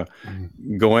gonna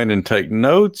go in and take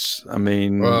notes? I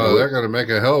mean, well, they're gonna make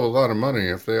a hell of a lot of money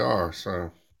if they are.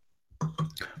 So,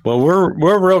 well,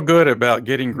 we're real good about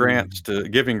giving grants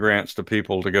to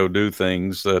people to go do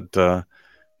things that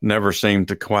never seem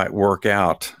to quite work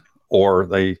out, or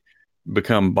they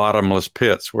become bottomless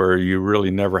pits where you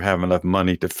really never have enough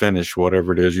money to finish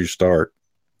whatever it is you start.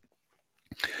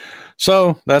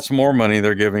 So that's more money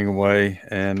they're giving away,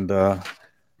 and or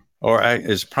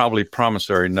it's probably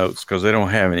promissory notes because they don't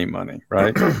have any money,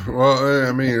 right? Well,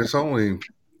 I mean, it's only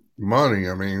money.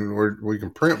 I mean, we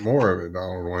can print more of it,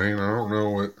 Donald Wayne. I don't know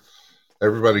what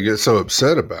everybody gets so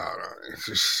upset about. It's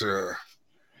just,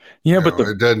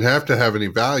 it doesn't have to have any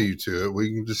value to it.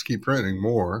 We can just keep printing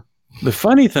more. The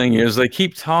funny thing is, they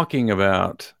keep talking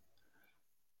about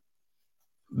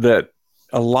that.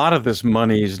 A lot of this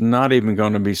money is not even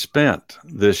going to be spent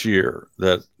this year,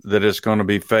 that it's going to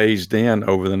be phased in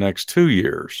over the next 2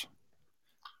 years.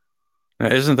 Now,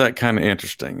 isn't that kind of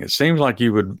interesting? It seems like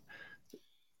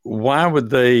why would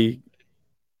they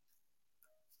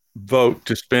vote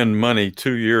to spend money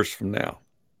 2 years from now?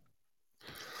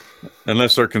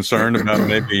 Unless they're concerned about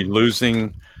maybe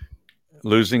losing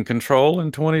control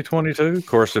in 2022. Of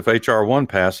course, if HR 1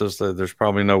 passes, there's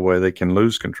probably no way they can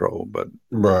lose control. But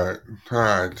right,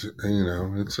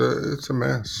 it's a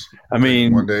mess. I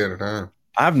mean, one day at a time.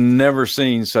 I've never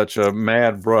seen such a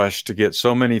mad rush to get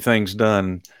so many things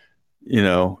done, in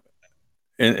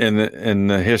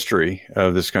the history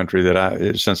of this country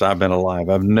since I've been alive.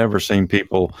 I've never seen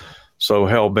people so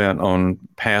hell bent on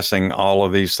passing all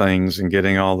of these things and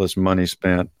getting all this money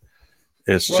spent.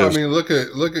 I mean, look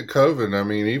at COVID. I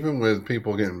mean, even with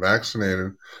people getting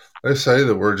vaccinated, they say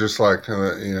that we're just like,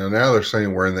 now they're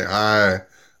saying we're in the eye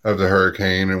of the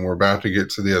hurricane and we're about to get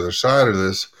to the other side of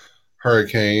this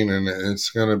hurricane, and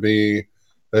it's going to be,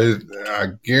 I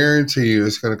guarantee you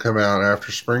it's going to come out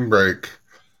after spring break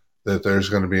that there's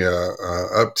going to be a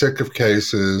uptick of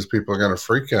cases. People are going to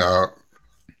freak out.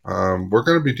 We're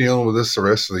going to be dealing with this the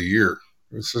rest of the year.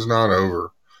 This is not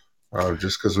over.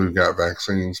 Just because we've got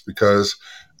vaccines, because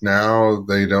now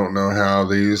they don't know how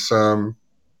these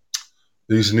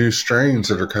new strains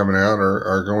that are coming out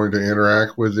are going to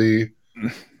interact with the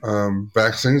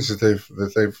vaccines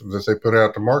that they put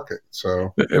out to market.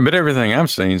 So, but everything I'm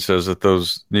seeing says that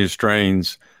those new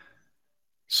strains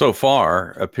so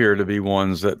far appear to be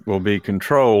ones that will be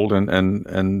controlled,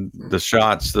 and the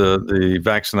shots, the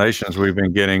vaccinations we've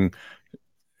been getting,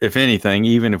 if anything,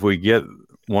 even if we get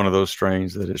one of those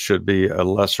strains, that it should be a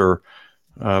lesser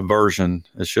version.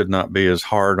 It should not be as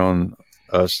hard on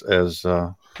us as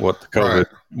what the COVID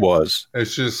was.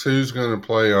 It's just who's going to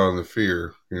play on the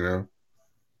fear,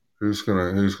 who's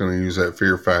going to use that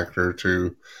fear factor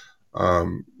to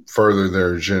further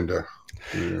their agenda.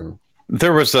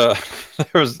 There was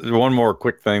one more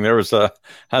quick thing.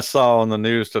 I saw on the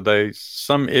news today,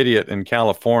 some idiot in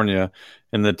California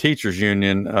in the teachers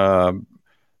union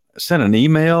sent an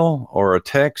email or a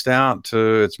text out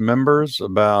to its members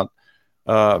about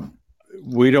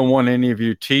we don't want any of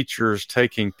you teachers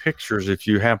taking pictures if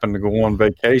you happen to go on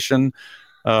vacation.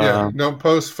 Don't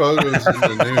post photos in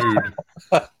the nude.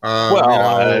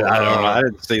 I don't know. I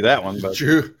didn't see that one. But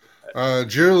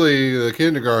Julie, the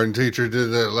kindergarten teacher,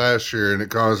 did that last year, and it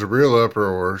caused a real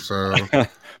uproar. So,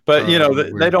 But,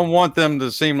 they don't want them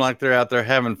to seem like they're out there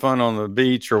having fun on the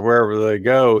beach or wherever they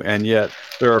go, and yet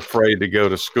they're afraid to go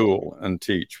to school and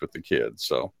teach with the kids.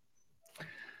 So,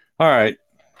 all right.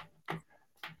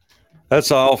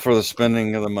 That's all for the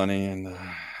spending of the money. And,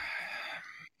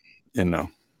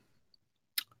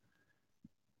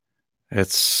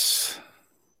 it's,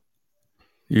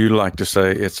 you like to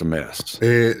say it's a mess.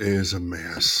 It is a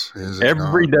mess.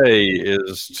 Every day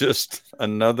is just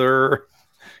another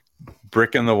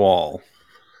brick in the wall.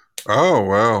 Oh,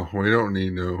 well, we don't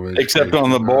need no education. Except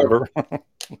on the border.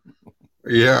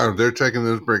 Yeah, they're taking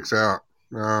those bricks out.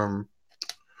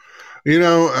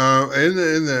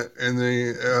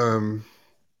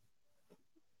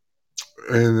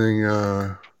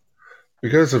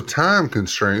 Because of time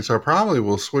constraints, I probably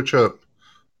will switch up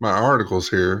my articles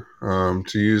here to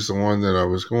use the one that I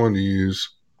was going to use.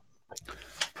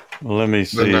 Let me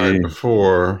see. The night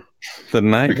before.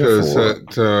 Because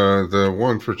the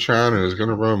one for China is going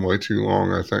to run way too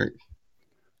long, I think.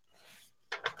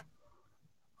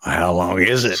 How long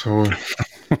is it? So,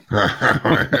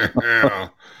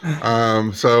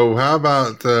 so how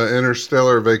about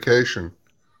Interstellar Vacation?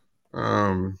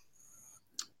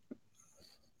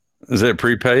 Is it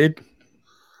prepaid?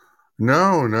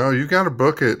 No, you got to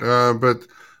book it. But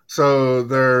so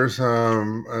there's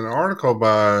an article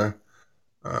by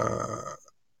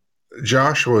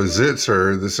Joshua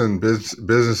Zitzer that's in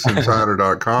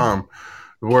BusinessInsider.com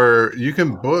where you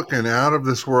can book an out of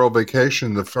this world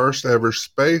vacation. The first ever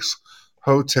space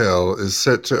hotel is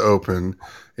set to open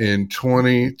in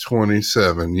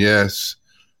 2027. Yes,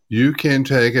 you can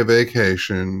take a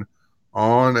vacation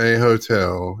on a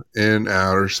hotel in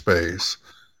outer space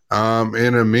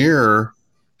in a mere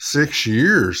 6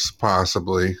 years,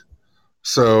 possibly.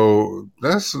 So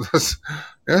that's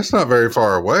not very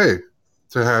far away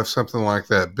to have something like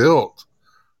that built.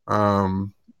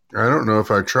 I don't know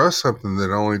if I trust something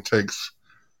that only takes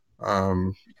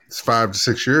 5 to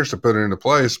 6 years to put it into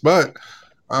place, but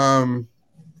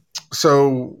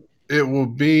so it will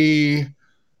be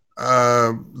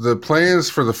the plans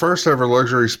for the first ever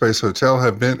luxury space hotel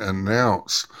have been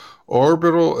announced.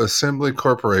 Orbital Assembly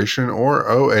Corporation, or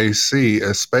OAC,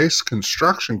 a space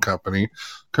construction company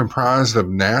comprised of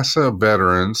NASA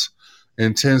veterans,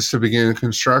 intends to begin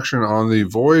construction on the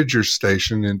Voyager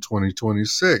station in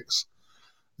 2026.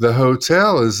 The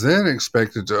hotel is then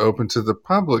expected to open to the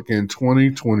public in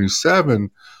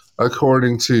 2027,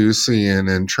 according to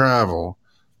CNN Travel.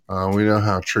 We know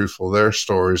how truthful their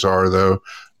stories are, though.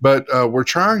 But we're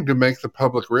trying to make the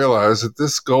public realize that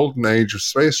this golden age of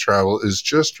space travel is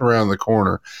just around the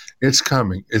corner. It's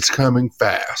coming. It's coming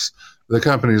fast. The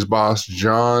company's boss,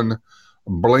 John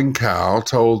Blinkow,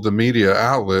 told the media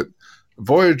outlet,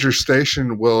 Voyager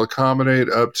Station will accommodate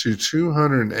up to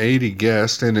 280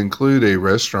 guests and include a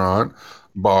restaurant,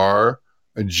 bar,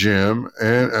 a gym,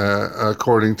 and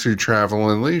according to Travel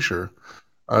and Leisure.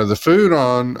 The food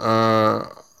on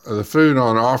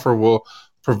offer will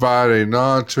provide a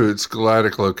nod to its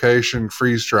galactic location.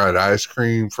 Freeze-dried ice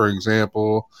cream, for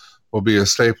example, will be a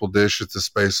staple dish at the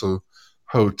Space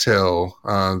Hotel,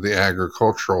 the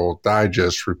Agricultural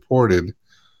Digest reported.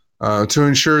 To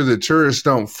ensure that tourists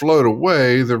don't float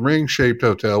away, the ring-shaped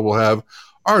hotel will have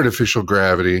artificial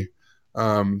gravity.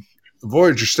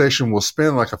 Voyager Station will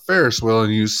spin like a Ferris wheel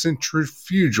and use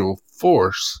centrifugal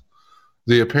force,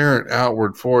 the apparent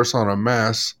outward force on a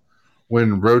mass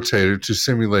when rotated, to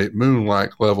simulate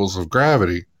moon-like levels of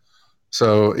gravity.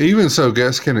 So even so,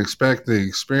 guests can expect the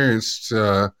experience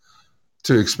to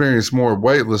experience more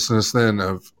weightlessness than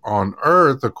on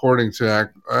Earth, according to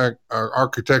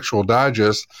Architectural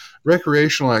Digest.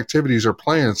 Recreational activities are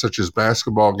planned, such as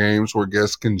basketball games where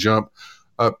guests can jump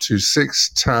up to 6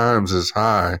 times as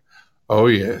high. Oh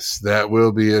yes, that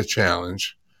will be a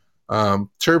challenge.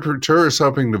 Tourists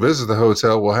hoping to visit the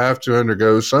hotel will have to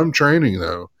undergo some training,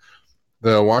 though.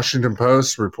 The Washington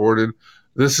Post reported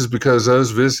this is because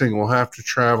those visiting will have to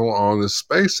travel on the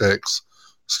SpaceX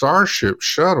Starship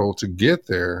shuttle to get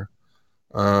there.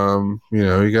 You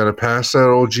got to pass that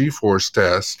old G-force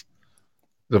test.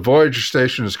 The Voyager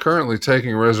station is currently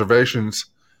taking reservations,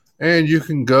 and you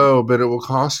can go, but it will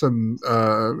cost them,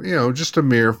 just a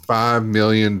mere $5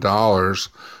 million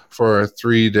for a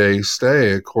 3-day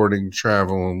stay, according to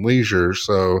Travel and Leisure.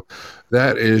 So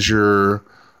that is your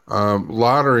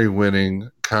lottery-winning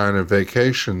kind of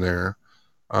vacation there.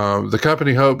 The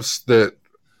company hopes that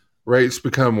rates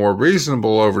become more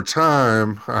reasonable over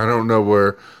time. I don't know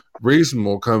where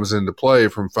reasonable comes into play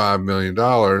from $5 million,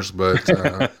 but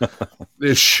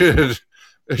it should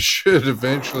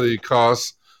eventually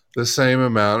cost the same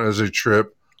amount as a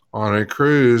trip on a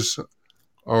cruise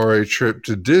or a trip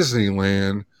to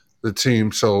Disneyland the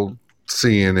team sold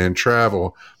CNN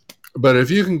travel. But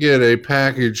if you can get a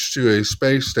package to a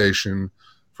space station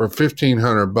for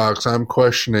 $1,500, I'm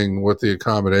questioning what the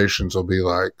accommodations will be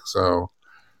like. So,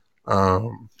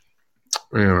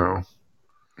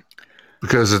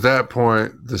 because at that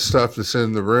point, the stuff that's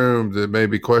in the room that may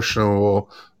be questionable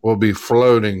will be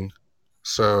floating.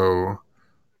 So,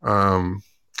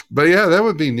 but yeah, that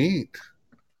would be neat.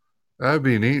 That'd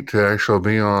be neat to actually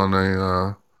be on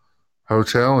a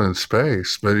hotel in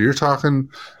space. But you're talking,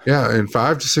 in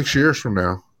 5 to 6 years from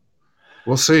now.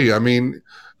 We'll see. I mean,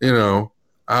 in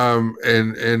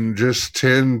just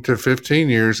 10 to 15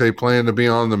 years, they plan to be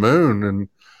on the moon. And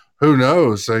who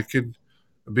knows? They could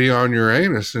be on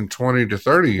Uranus in 20 to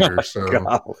 30 years. So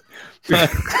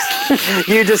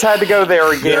you just had to go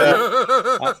there again.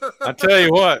 Yeah. I tell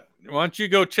you what, why don't you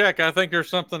go check? I think there's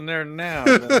something there now.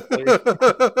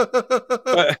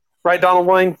 Right, Donald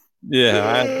Wayne?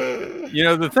 Yeah.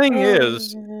 The thing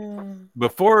is,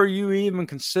 before you even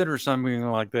consider something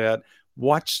like that,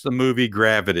 watch the movie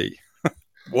Gravity.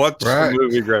 The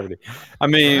movie Gravity. I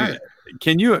mean,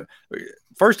 can you...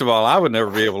 First of all, I would never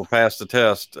be able to pass the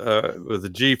test with the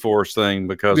G-force thing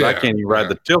because I can't even ride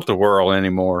the tilt-a-whirl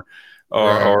anymore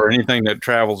or anything that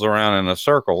travels around in a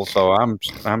circle. So I'm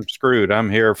screwed. I'm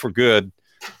here for good.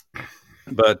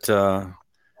 But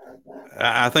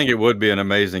I think it would be an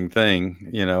amazing thing,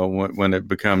 when it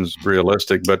becomes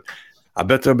realistic. But I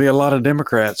bet there'll be a lot of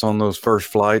Democrats on those first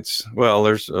flights. Well,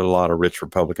 there's a lot of rich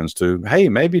Republicans too. Hey,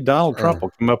 maybe Donald Trump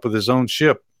will come up with his own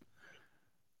ship.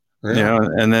 Yeah.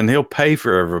 And then he'll pay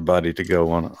for everybody to go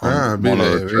on be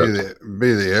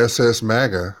the SS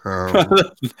MAGA.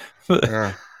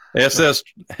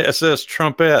 SS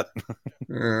Trumpet.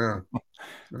 Yeah.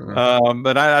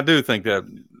 But I do think that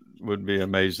would be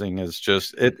amazing. It's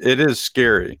just, it is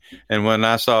scary. And when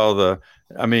I saw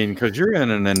because you're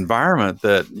in an environment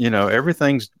that,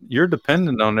 you're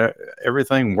dependent on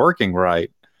everything working right.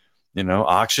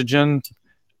 Oxygen,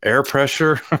 air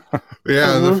pressure.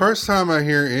 Yeah, the first time I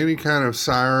hear any kind of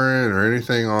siren or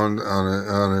anything on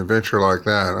an adventure like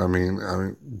that,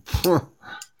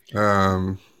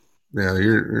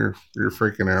 you're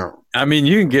freaking out. I mean,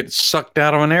 you can get sucked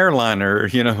out of an airliner,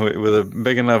 with a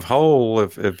big enough hole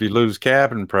if you lose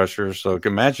cabin pressure. So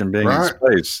imagine being in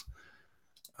space.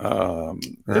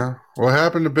 What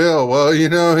happened to Bill? Well, he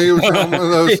was on one of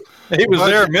those. he was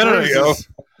there a minute ago.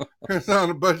 He was on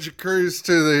a budget cruise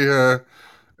to the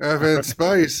in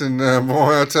space, and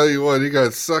boy, I'll tell you what, he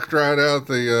got sucked right out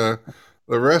the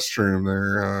restroom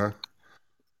there.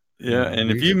 And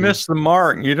if you miss the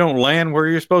mark, you don't land where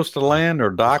you're supposed to land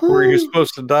or dock where you're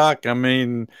supposed to dock. I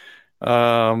mean,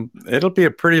 it'll be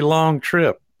a pretty long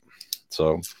trip.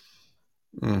 So,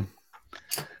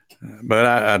 but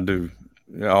I do.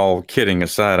 All kidding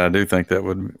aside, I do think that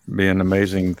would be an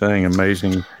amazing thing.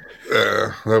 Amazing.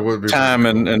 That would be time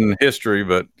in history,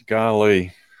 but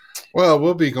golly. Well,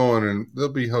 we'll be going, and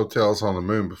there'll be hotels on the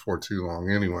moon before too long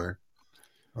anyway.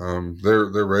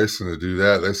 They're racing to do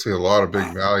that. They see a lot of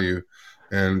big value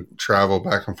and travel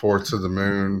back and forth to the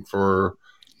moon for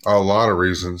a lot of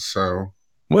reasons. So,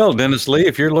 well, Dennis Lee,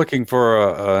 if you're looking for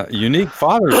a unique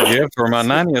father's gift for my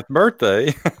 90th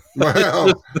birthday,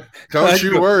 well, don't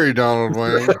you worry, Donald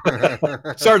Wayne.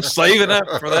 Start saving up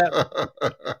for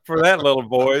that little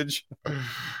voyage.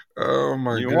 Oh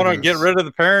my! You want to get rid of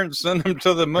the parents, send them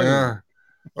to the moon. Yeah.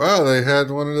 Well, they had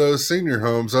one of those senior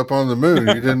homes up on the moon.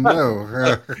 You didn't know.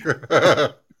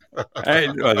 Hey,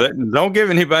 don't give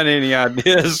anybody any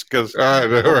ideas, because I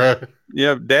know, right?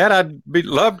 Yeah, Dad, I'd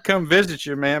love to come visit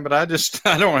you, man, but I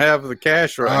don't have the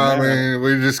cash right now. I mean,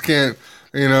 we just can't.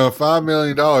 $5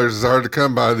 million is hard to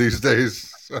come by these days.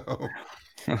 So, oh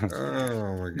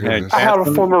my goodness! I had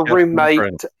a former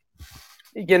roommate.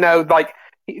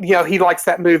 He likes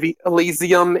that movie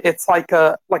Elysium. It's like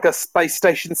a space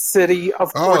station city,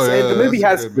 of course. Yeah, and the movie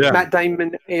has Matt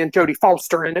Damon and Jodie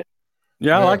Foster in it.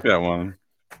 Yeah, I like that one.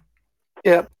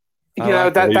 Yeah,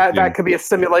 that could be a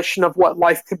simulation of what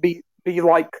life could be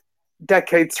like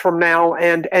decades from now,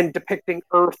 and depicting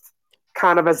Earth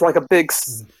kind of as like a big,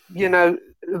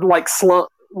 like slum,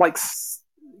 like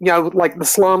the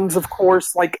slums, of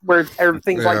course, like where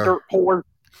everything's like dirt poor.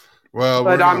 Well,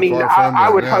 but I mean, I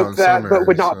would hope that, but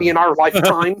would not be in our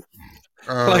lifetime.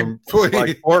 like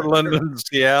Portland and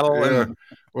Seattle, and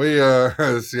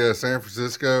San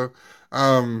Francisco.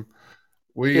 I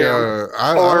like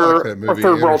that movie. Or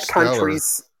third world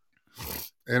countries.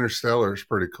 Interstellar is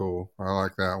pretty cool. I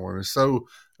like that one. It's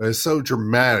so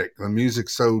dramatic. The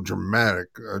music's so dramatic,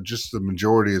 just the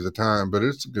majority of the time. But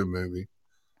it's a good movie.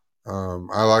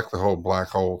 I like the whole black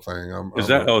hole thing.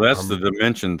 That's the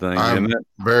dimension thing. I'm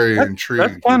very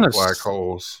intrigued with black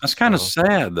holes. That's kind of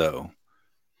sad, though.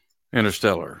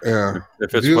 Interstellar. Yeah.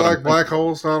 If it's Do you like black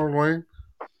holes, Donald Wayne?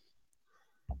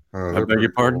 I beg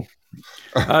your pardon.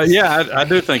 Yeah, I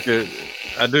do think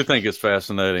it's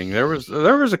fascinating. There was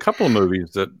a couple of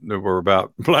movies that were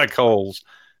about black holes.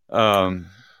 Well,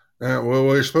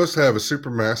 we're supposed to have a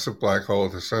supermassive black hole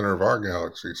at the center of our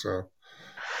galaxy, so.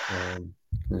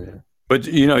 Yeah. But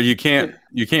you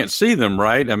can't see them,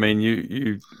 right? I mean,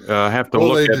 you have to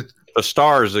look at the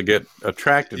stars that get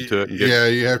attracted to it.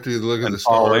 You have to look at the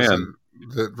stars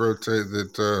that rotate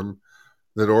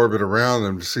that orbit around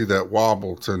them to see that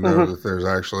wobble to know that there's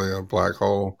actually a black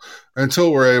hole.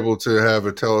 Until we're able to have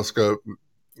a telescope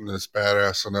that's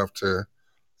badass enough to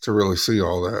really see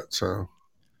all that. So.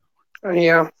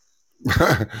 Yeah.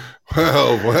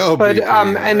 well, but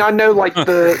and I know like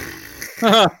the.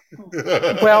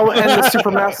 Well, and the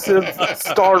supermassive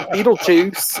star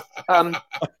Betelgeuse,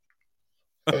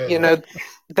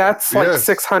 that's like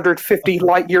 650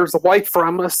 light years away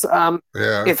from us.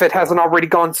 If it hasn't already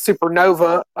gone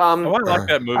supernova. I like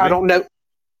that movie. I don't know.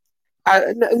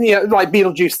 Like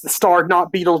Betelgeuse, the star,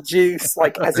 not Beetlejuice,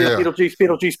 like as in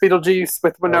Beetlejuice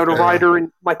with Winona Ryder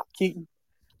and Michael Keaton.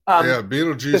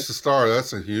 Betelgeuse, the star,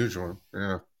 that's a huge one.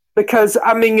 Yeah. Because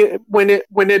I mean, when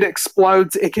it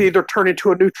explodes, it can either turn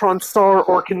into a neutron star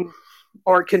or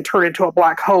it can turn into a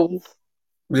black hole.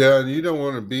 Yeah, and you don't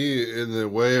want to be in the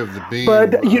way of the beam.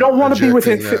 But you don't want to be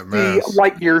within 50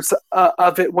 light years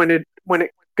of it when it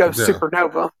goes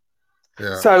supernova.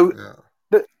 Yeah. So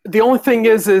the only thing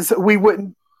is we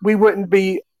wouldn't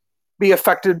be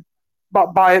affected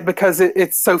by it because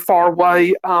it's so far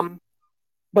away.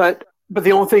 But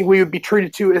the only thing we would be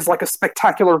treated to is like a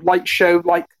spectacular light show,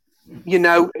 like. You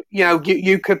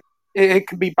could. It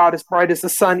could be about as bright as the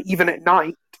sun even at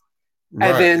night,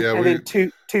 and then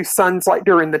two suns like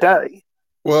during the day.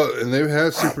 Well, and they've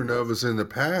had supernovas in the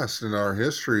past in our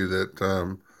history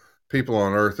that people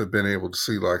on Earth have been able to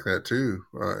see like that too,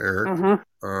 Eric.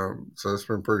 So it's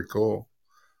been pretty cool.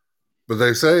 But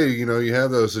they say you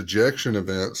have those ejection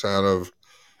events out of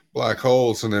black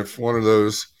holes, and if one of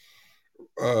those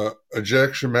mass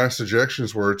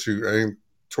ejections were to aim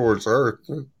towards Earth,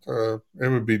 it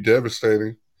would be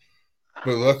devastating.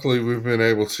 But luckily, we've been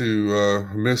able to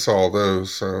miss all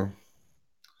those. So,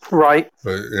 right.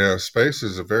 But yeah, space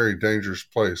is a very dangerous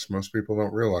place. Most people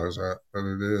don't realize that, but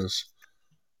it is.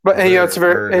 But it's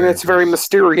very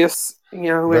mysterious.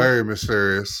 Very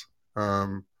mysterious.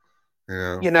 And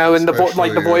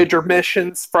the Voyager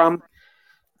missions from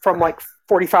like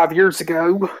 45 years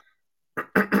ago.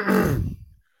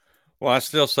 Well, I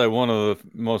still say one of the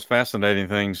most fascinating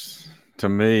things to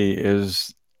me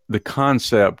is the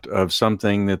concept of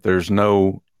something that there's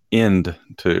no end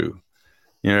to.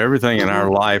 Everything in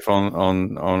our life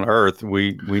on Earth,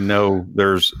 we know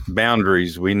there's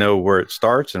boundaries. We know where it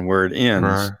starts and where it ends.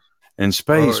 Right. In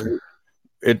space,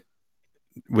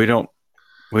 we don't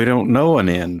know an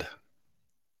end.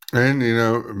 And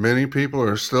many people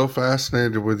are still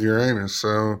fascinated with Uranus.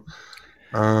 So,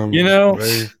 I'm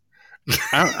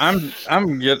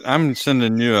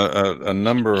sending you a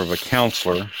number of a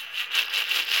counselor.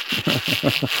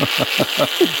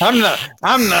 I'm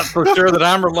not so sure that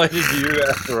I'm related to you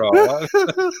after all.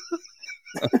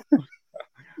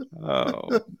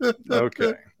 Oh,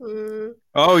 okay.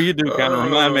 Oh, you do kind of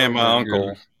remind me of my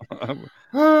uncle.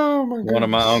 Oh my God. One of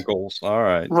my uncles. All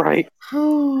right. Right.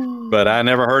 But I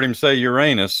never heard him say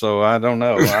Uranus, so I don't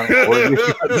know.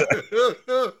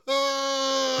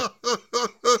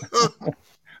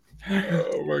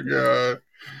 Oh my God.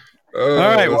 All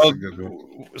right. Well,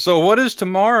 so what is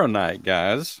tomorrow night,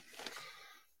 guys?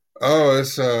 Oh,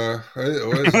 it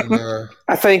wasn't.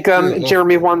 I think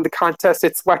Jeremy won the contest.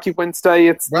 It's Wacky Wednesday.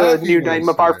 It's the new name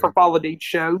of our frivolity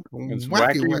show. It's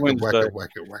Wacky Wednesday.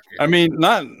 I mean,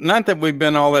 not that we've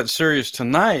been all that serious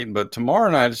tonight, but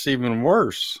tomorrow night it's even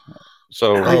worse.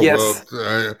 So yes.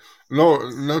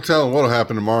 Well, no telling what'll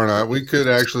happen tomorrow night. We could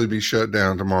actually be shut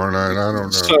down tomorrow night. I don't know.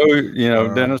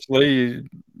 So Dennis Lee,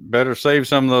 better save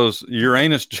some of those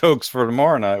Uranus jokes for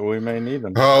tomorrow night. We may need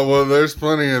them. Oh, well, there's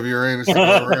plenty of Uranus to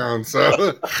go around,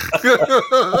 so.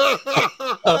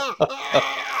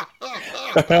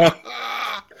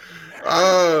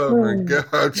 Oh, my God.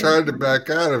 I'm trying to back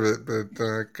out of it, but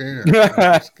I can't.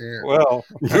 I just can't. Well.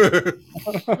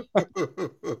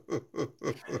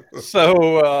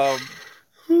 So,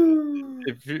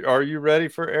 are you ready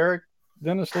for Eric,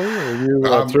 Dennis Lee? Or are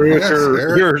you through with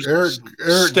your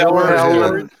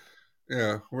stellar?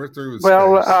 Yeah, we're through with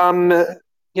space.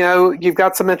 You've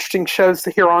got some interesting shows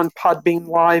to hear on Podbean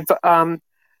Live.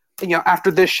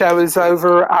 after this show is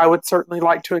over, I would certainly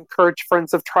like to encourage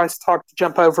friends of Tries Talk to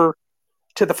jump over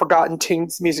to the Forgotten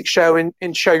Tunes music show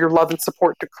and show your love and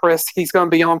support to Chris. He's going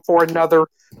to be on for another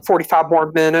 45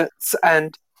 more minutes.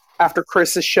 And after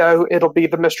Chris's show, it'll be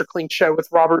the Mr. Clean show with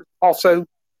Robert. Also,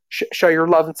 show your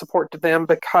love and support to them,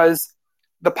 because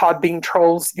the Podbean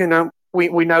trolls,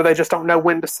 we know they just don't know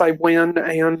when to say when.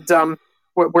 And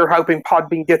we're hoping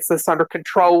Podbean gets this under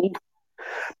control.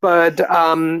 But,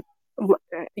 and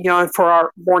for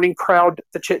our morning crowd,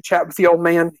 the Chit Chat with the Old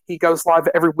Man, he goes live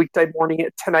every weekday morning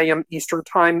at 10 a.m. Eastern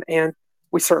Time, and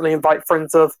we certainly invite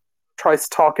friends of Tries to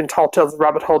Talk and Tall Tales of the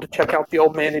Rabbit Hole to check out the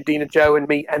Old Man and Dina Joe and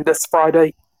me. And this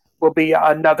Friday will be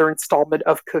another installment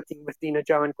of Cooking with Dina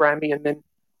Joe and Grammy. And then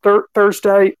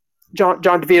Thursday, John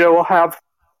DeVito will have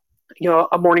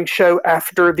a morning show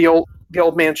after the old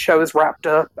man show is wrapped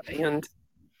up. And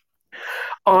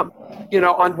on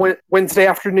Wednesday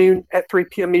afternoon at 3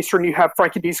 p.m. Eastern, you have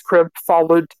Frankie D's Crib,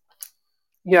 followed,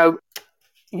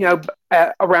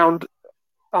 at around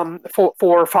 4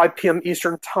 or 5 p.m.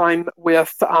 Eastern time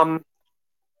with,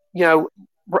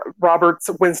 Robert's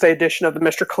Wednesday edition of the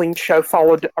Mr. Clean show,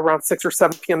 followed around 6 or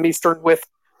 7 p.m. Eastern with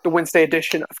the Wednesday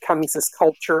edition of Cummings'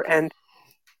 Culture. And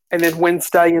then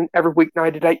Wednesday and every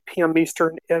weeknight at 8 p.m.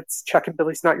 Eastern, it's Chuck and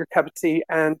Billy's Not Your Cup of Tea,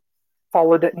 and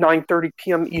followed at 9:30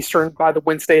 p.m. Eastern by the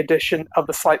Wednesday edition of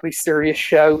the Slightly Serious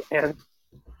Show. And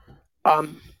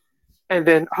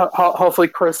then hopefully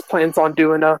Chris plans on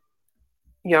doing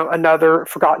another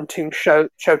Forgotten Tune show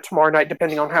tomorrow night,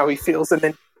 depending on how he feels. And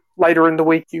then later in the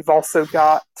week, you've also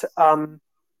got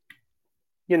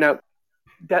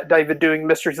David doing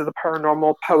Mysteries of the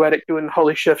Paranormal, Poetic doing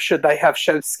Holy Shift, should they have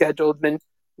shows scheduled, and then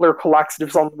Lyrical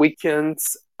Laxatives on the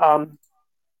weekends. And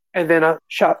then a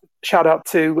shout out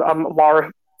to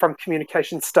Laura from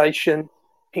Communication Station,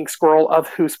 Pink Squirrel, of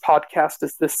whose podcast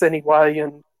is this anyway,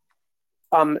 and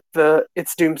the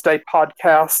It's Doomsday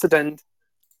podcast.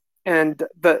 And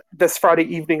this Friday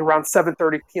evening around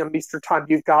 7:30 p.m. Eastern Time,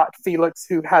 you've got Felix,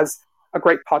 who has a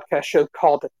great podcast show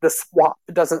called The Swap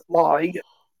Doesn't Lie,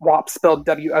 WAP spelled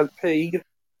W-O-P.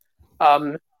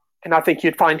 And I think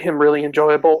you'd find him really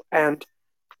enjoyable. And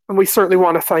we certainly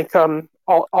want to thank all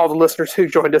the listeners who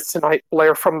joined us tonight.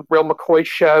 Blair from Real McCoy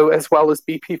Show, as well as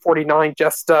BP49,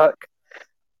 Just Stuck,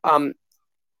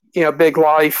 Big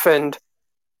Life, and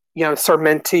Sir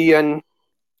Minty and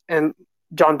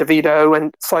John DeVito,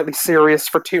 and Slightly Serious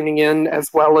for tuning in,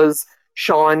 as well as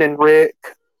Sean and Rick.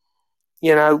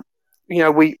 That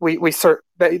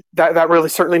really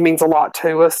certainly means a lot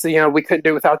to us. We couldn't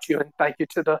do without you, and thank you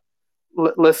to the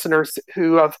listeners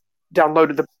who have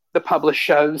downloaded the published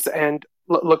shows, and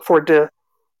look forward to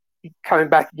coming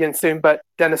back again soon. But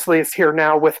Dennis Lee is here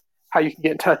now with how you can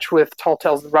get in touch with Tall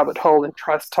Tales of the Rabbit Hole and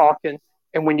Tries to Talk, and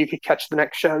when you could catch the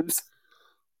next shows.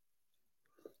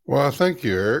 Well, thank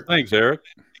you, Eric. Thanks, Eric.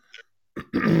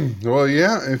 Well,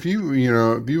 yeah, if you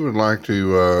would like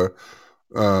to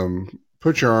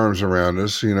put your arms around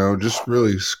us, just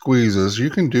really squeeze us, you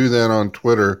can do that on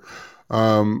Twitter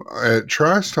at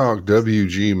Tristalk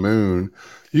WG Moon.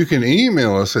 You can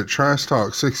email us at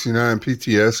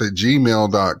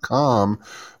tristalk69pts@gmail.com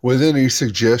with any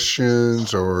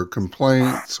suggestions or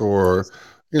complaints or,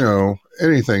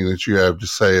 anything that you have to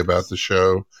say about the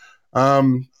show.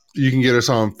 You can get us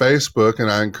on Facebook,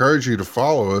 and I encourage you to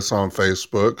follow us on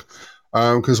Facebook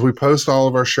because we post all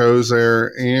of our shows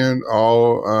there, and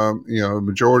all,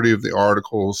 majority of the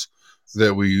articles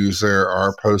that we use there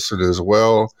are posted as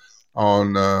well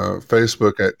on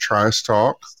Facebook at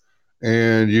Tristalk.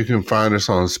 And you can find us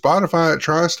on Spotify at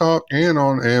Tristalk and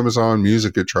on Amazon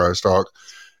Music at Tristalk.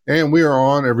 And we are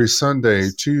on every Sunday,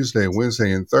 Tuesday,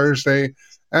 Wednesday, and Thursday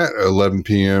at 11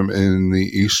 p.m. in the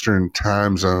Eastern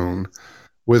Time Zone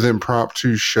with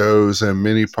impromptu shows and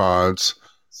mini pods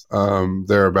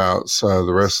thereabouts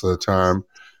the rest of the time.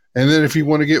 And then if you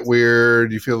want to get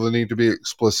weird, you feel the need to be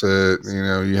explicit,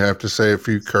 you have to say a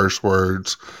few curse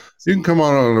words, you can come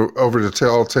on over to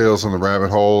Tell Tales on the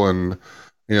Rabbit Hole, and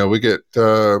we get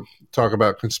talk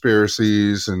about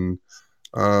conspiracies and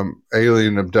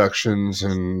alien abductions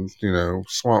and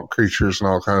swamp creatures and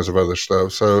all kinds of other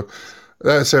stuff. So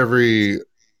that's every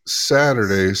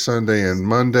Saturday, Sunday, and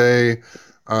Monday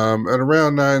at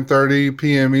around 9:30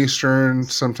 p.m. Eastern,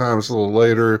 sometimes a little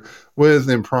later, with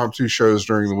impromptu shows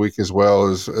during the week as well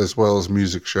as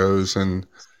music shows. And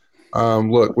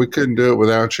look, we couldn't do it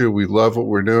without you. We love what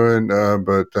we're doing,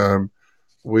 but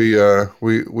we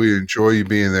enjoy you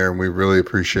being there, and we really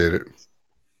appreciate it.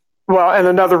 Well, and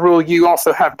another rule you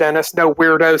also have, Dennis: no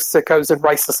weirdos, sickos, and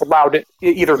racists allowed at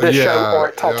either this show or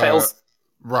at Tall Tales.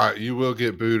 Right, you will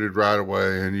get booted right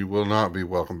away, and you will not be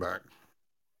welcome back.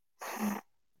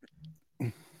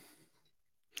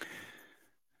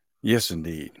 Yes,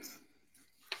 indeed.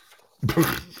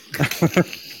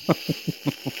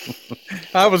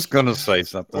 I was going to say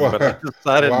something, but I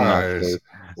decided not to.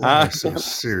 Why so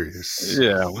serious?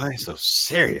 Yeah, why so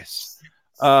serious?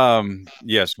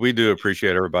 Yes, we do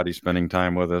appreciate everybody spending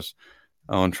time with us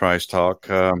on Trice Talk.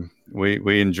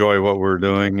 We enjoy what we're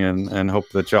doing and hope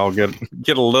that y'all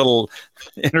get a little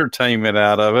entertainment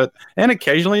out of it, and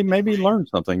occasionally maybe learn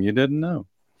something you didn't know.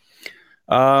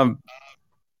 I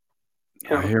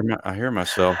hear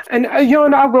myself. And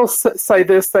and I will say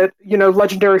this, that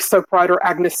legendary soap writer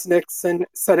Agnes Nixon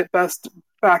said it best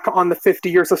back on the 50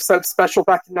 years of soap special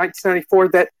back in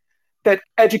 1994 that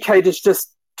educate is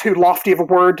just too lofty of a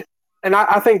word, and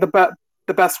I think the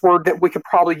best word that we could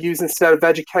probably use instead of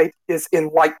educate is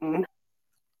enlighten.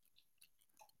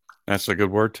 That's a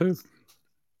good word too.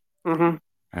 Mm-hmm.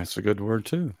 That's a good word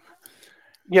too.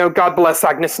 God bless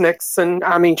Agnes Nixon.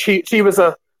 I mean, she was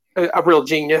a real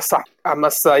genius, I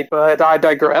must say, but I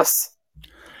digress.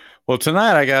 Well,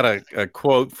 tonight I got a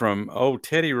quote from old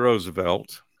Teddy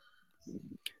Roosevelt.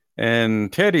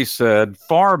 And Teddy said,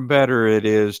 "Far better it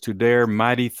is to dare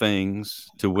mighty things,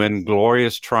 to win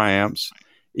glorious triumphs,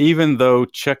 even though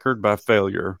checkered by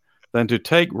failure, than to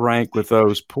take rank with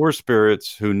those poor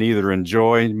spirits who neither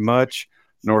enjoy much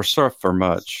nor suffer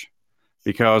much,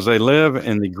 because they live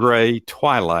in the gray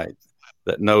twilight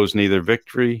that knows neither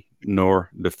victory nor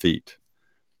defeat."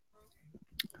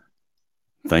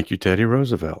 Thank you, Teddy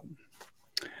Roosevelt.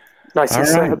 Nicely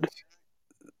said.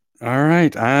 All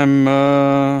right. I'm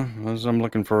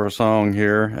looking for a song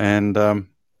here, and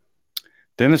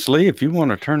Dennis Lee, if you want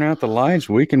to turn out the lights,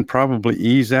 we can probably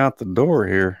ease out the door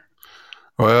here.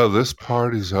 Well, this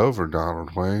party's over,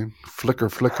 Donald Wayne. Flicker,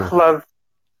 flicker.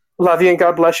 Love you, and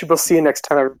God bless you. We'll see you next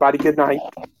time, everybody. Good night.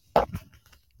 Good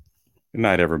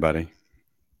night, everybody.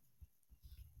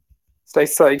 Stay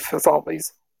safe, as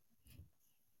always.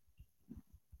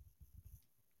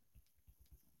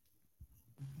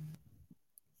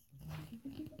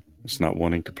 It's not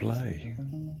wanting to play.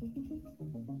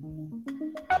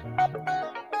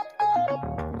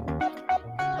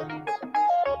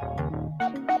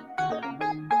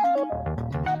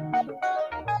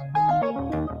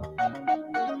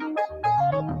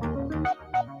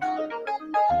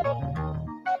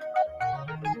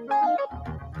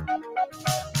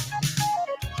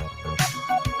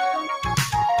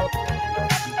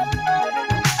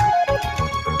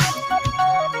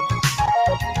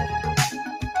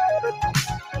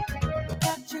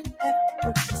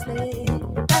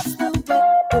 That's the way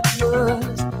it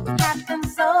was. It happened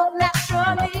so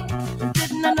naturally.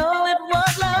 Didn't I know it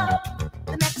was love?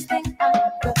 The next thing I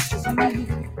got was me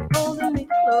holding me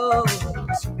close.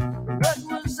 What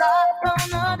was I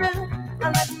gonna do? I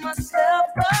let myself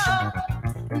go.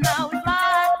 Now we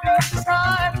fly through the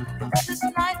stars. But this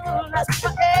night will last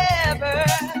forever.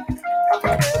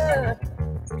 Yeah.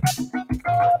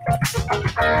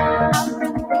 I've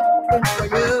been waiting for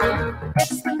you.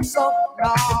 It's been so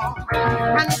long. I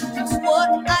knew just what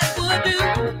I would do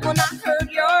when I heard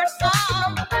your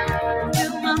song.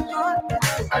 Fill my heart with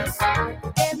peace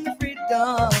and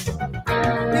freedom.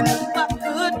 You knew I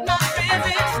could not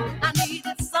resist. I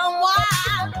needed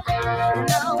someone.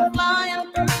 Now I'm flying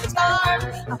through the stars.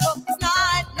 I hope this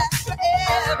night lasts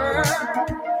forever.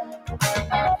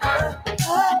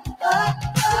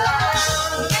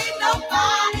 Ain't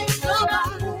nobody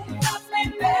loves me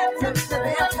better than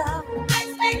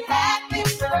makes me happy,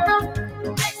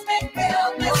 makes me feel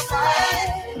this way.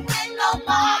 Ain't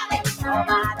nobody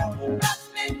loves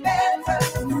me better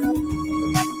than you.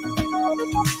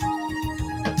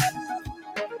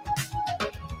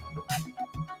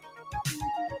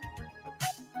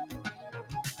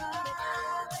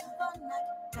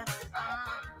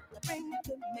 Bring it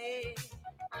to me.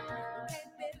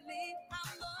 Can't believe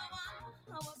I'm the one.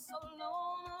 I was so lonely.